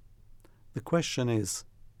 The question is,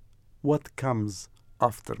 what comes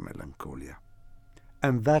after melancholia?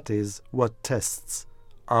 And that is what tests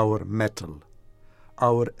our mettle,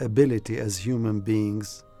 our ability as human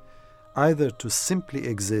beings either to simply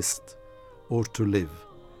exist or to live.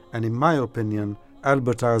 And in my opinion,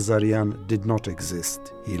 Albert Azarian did not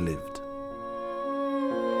exist, he lived.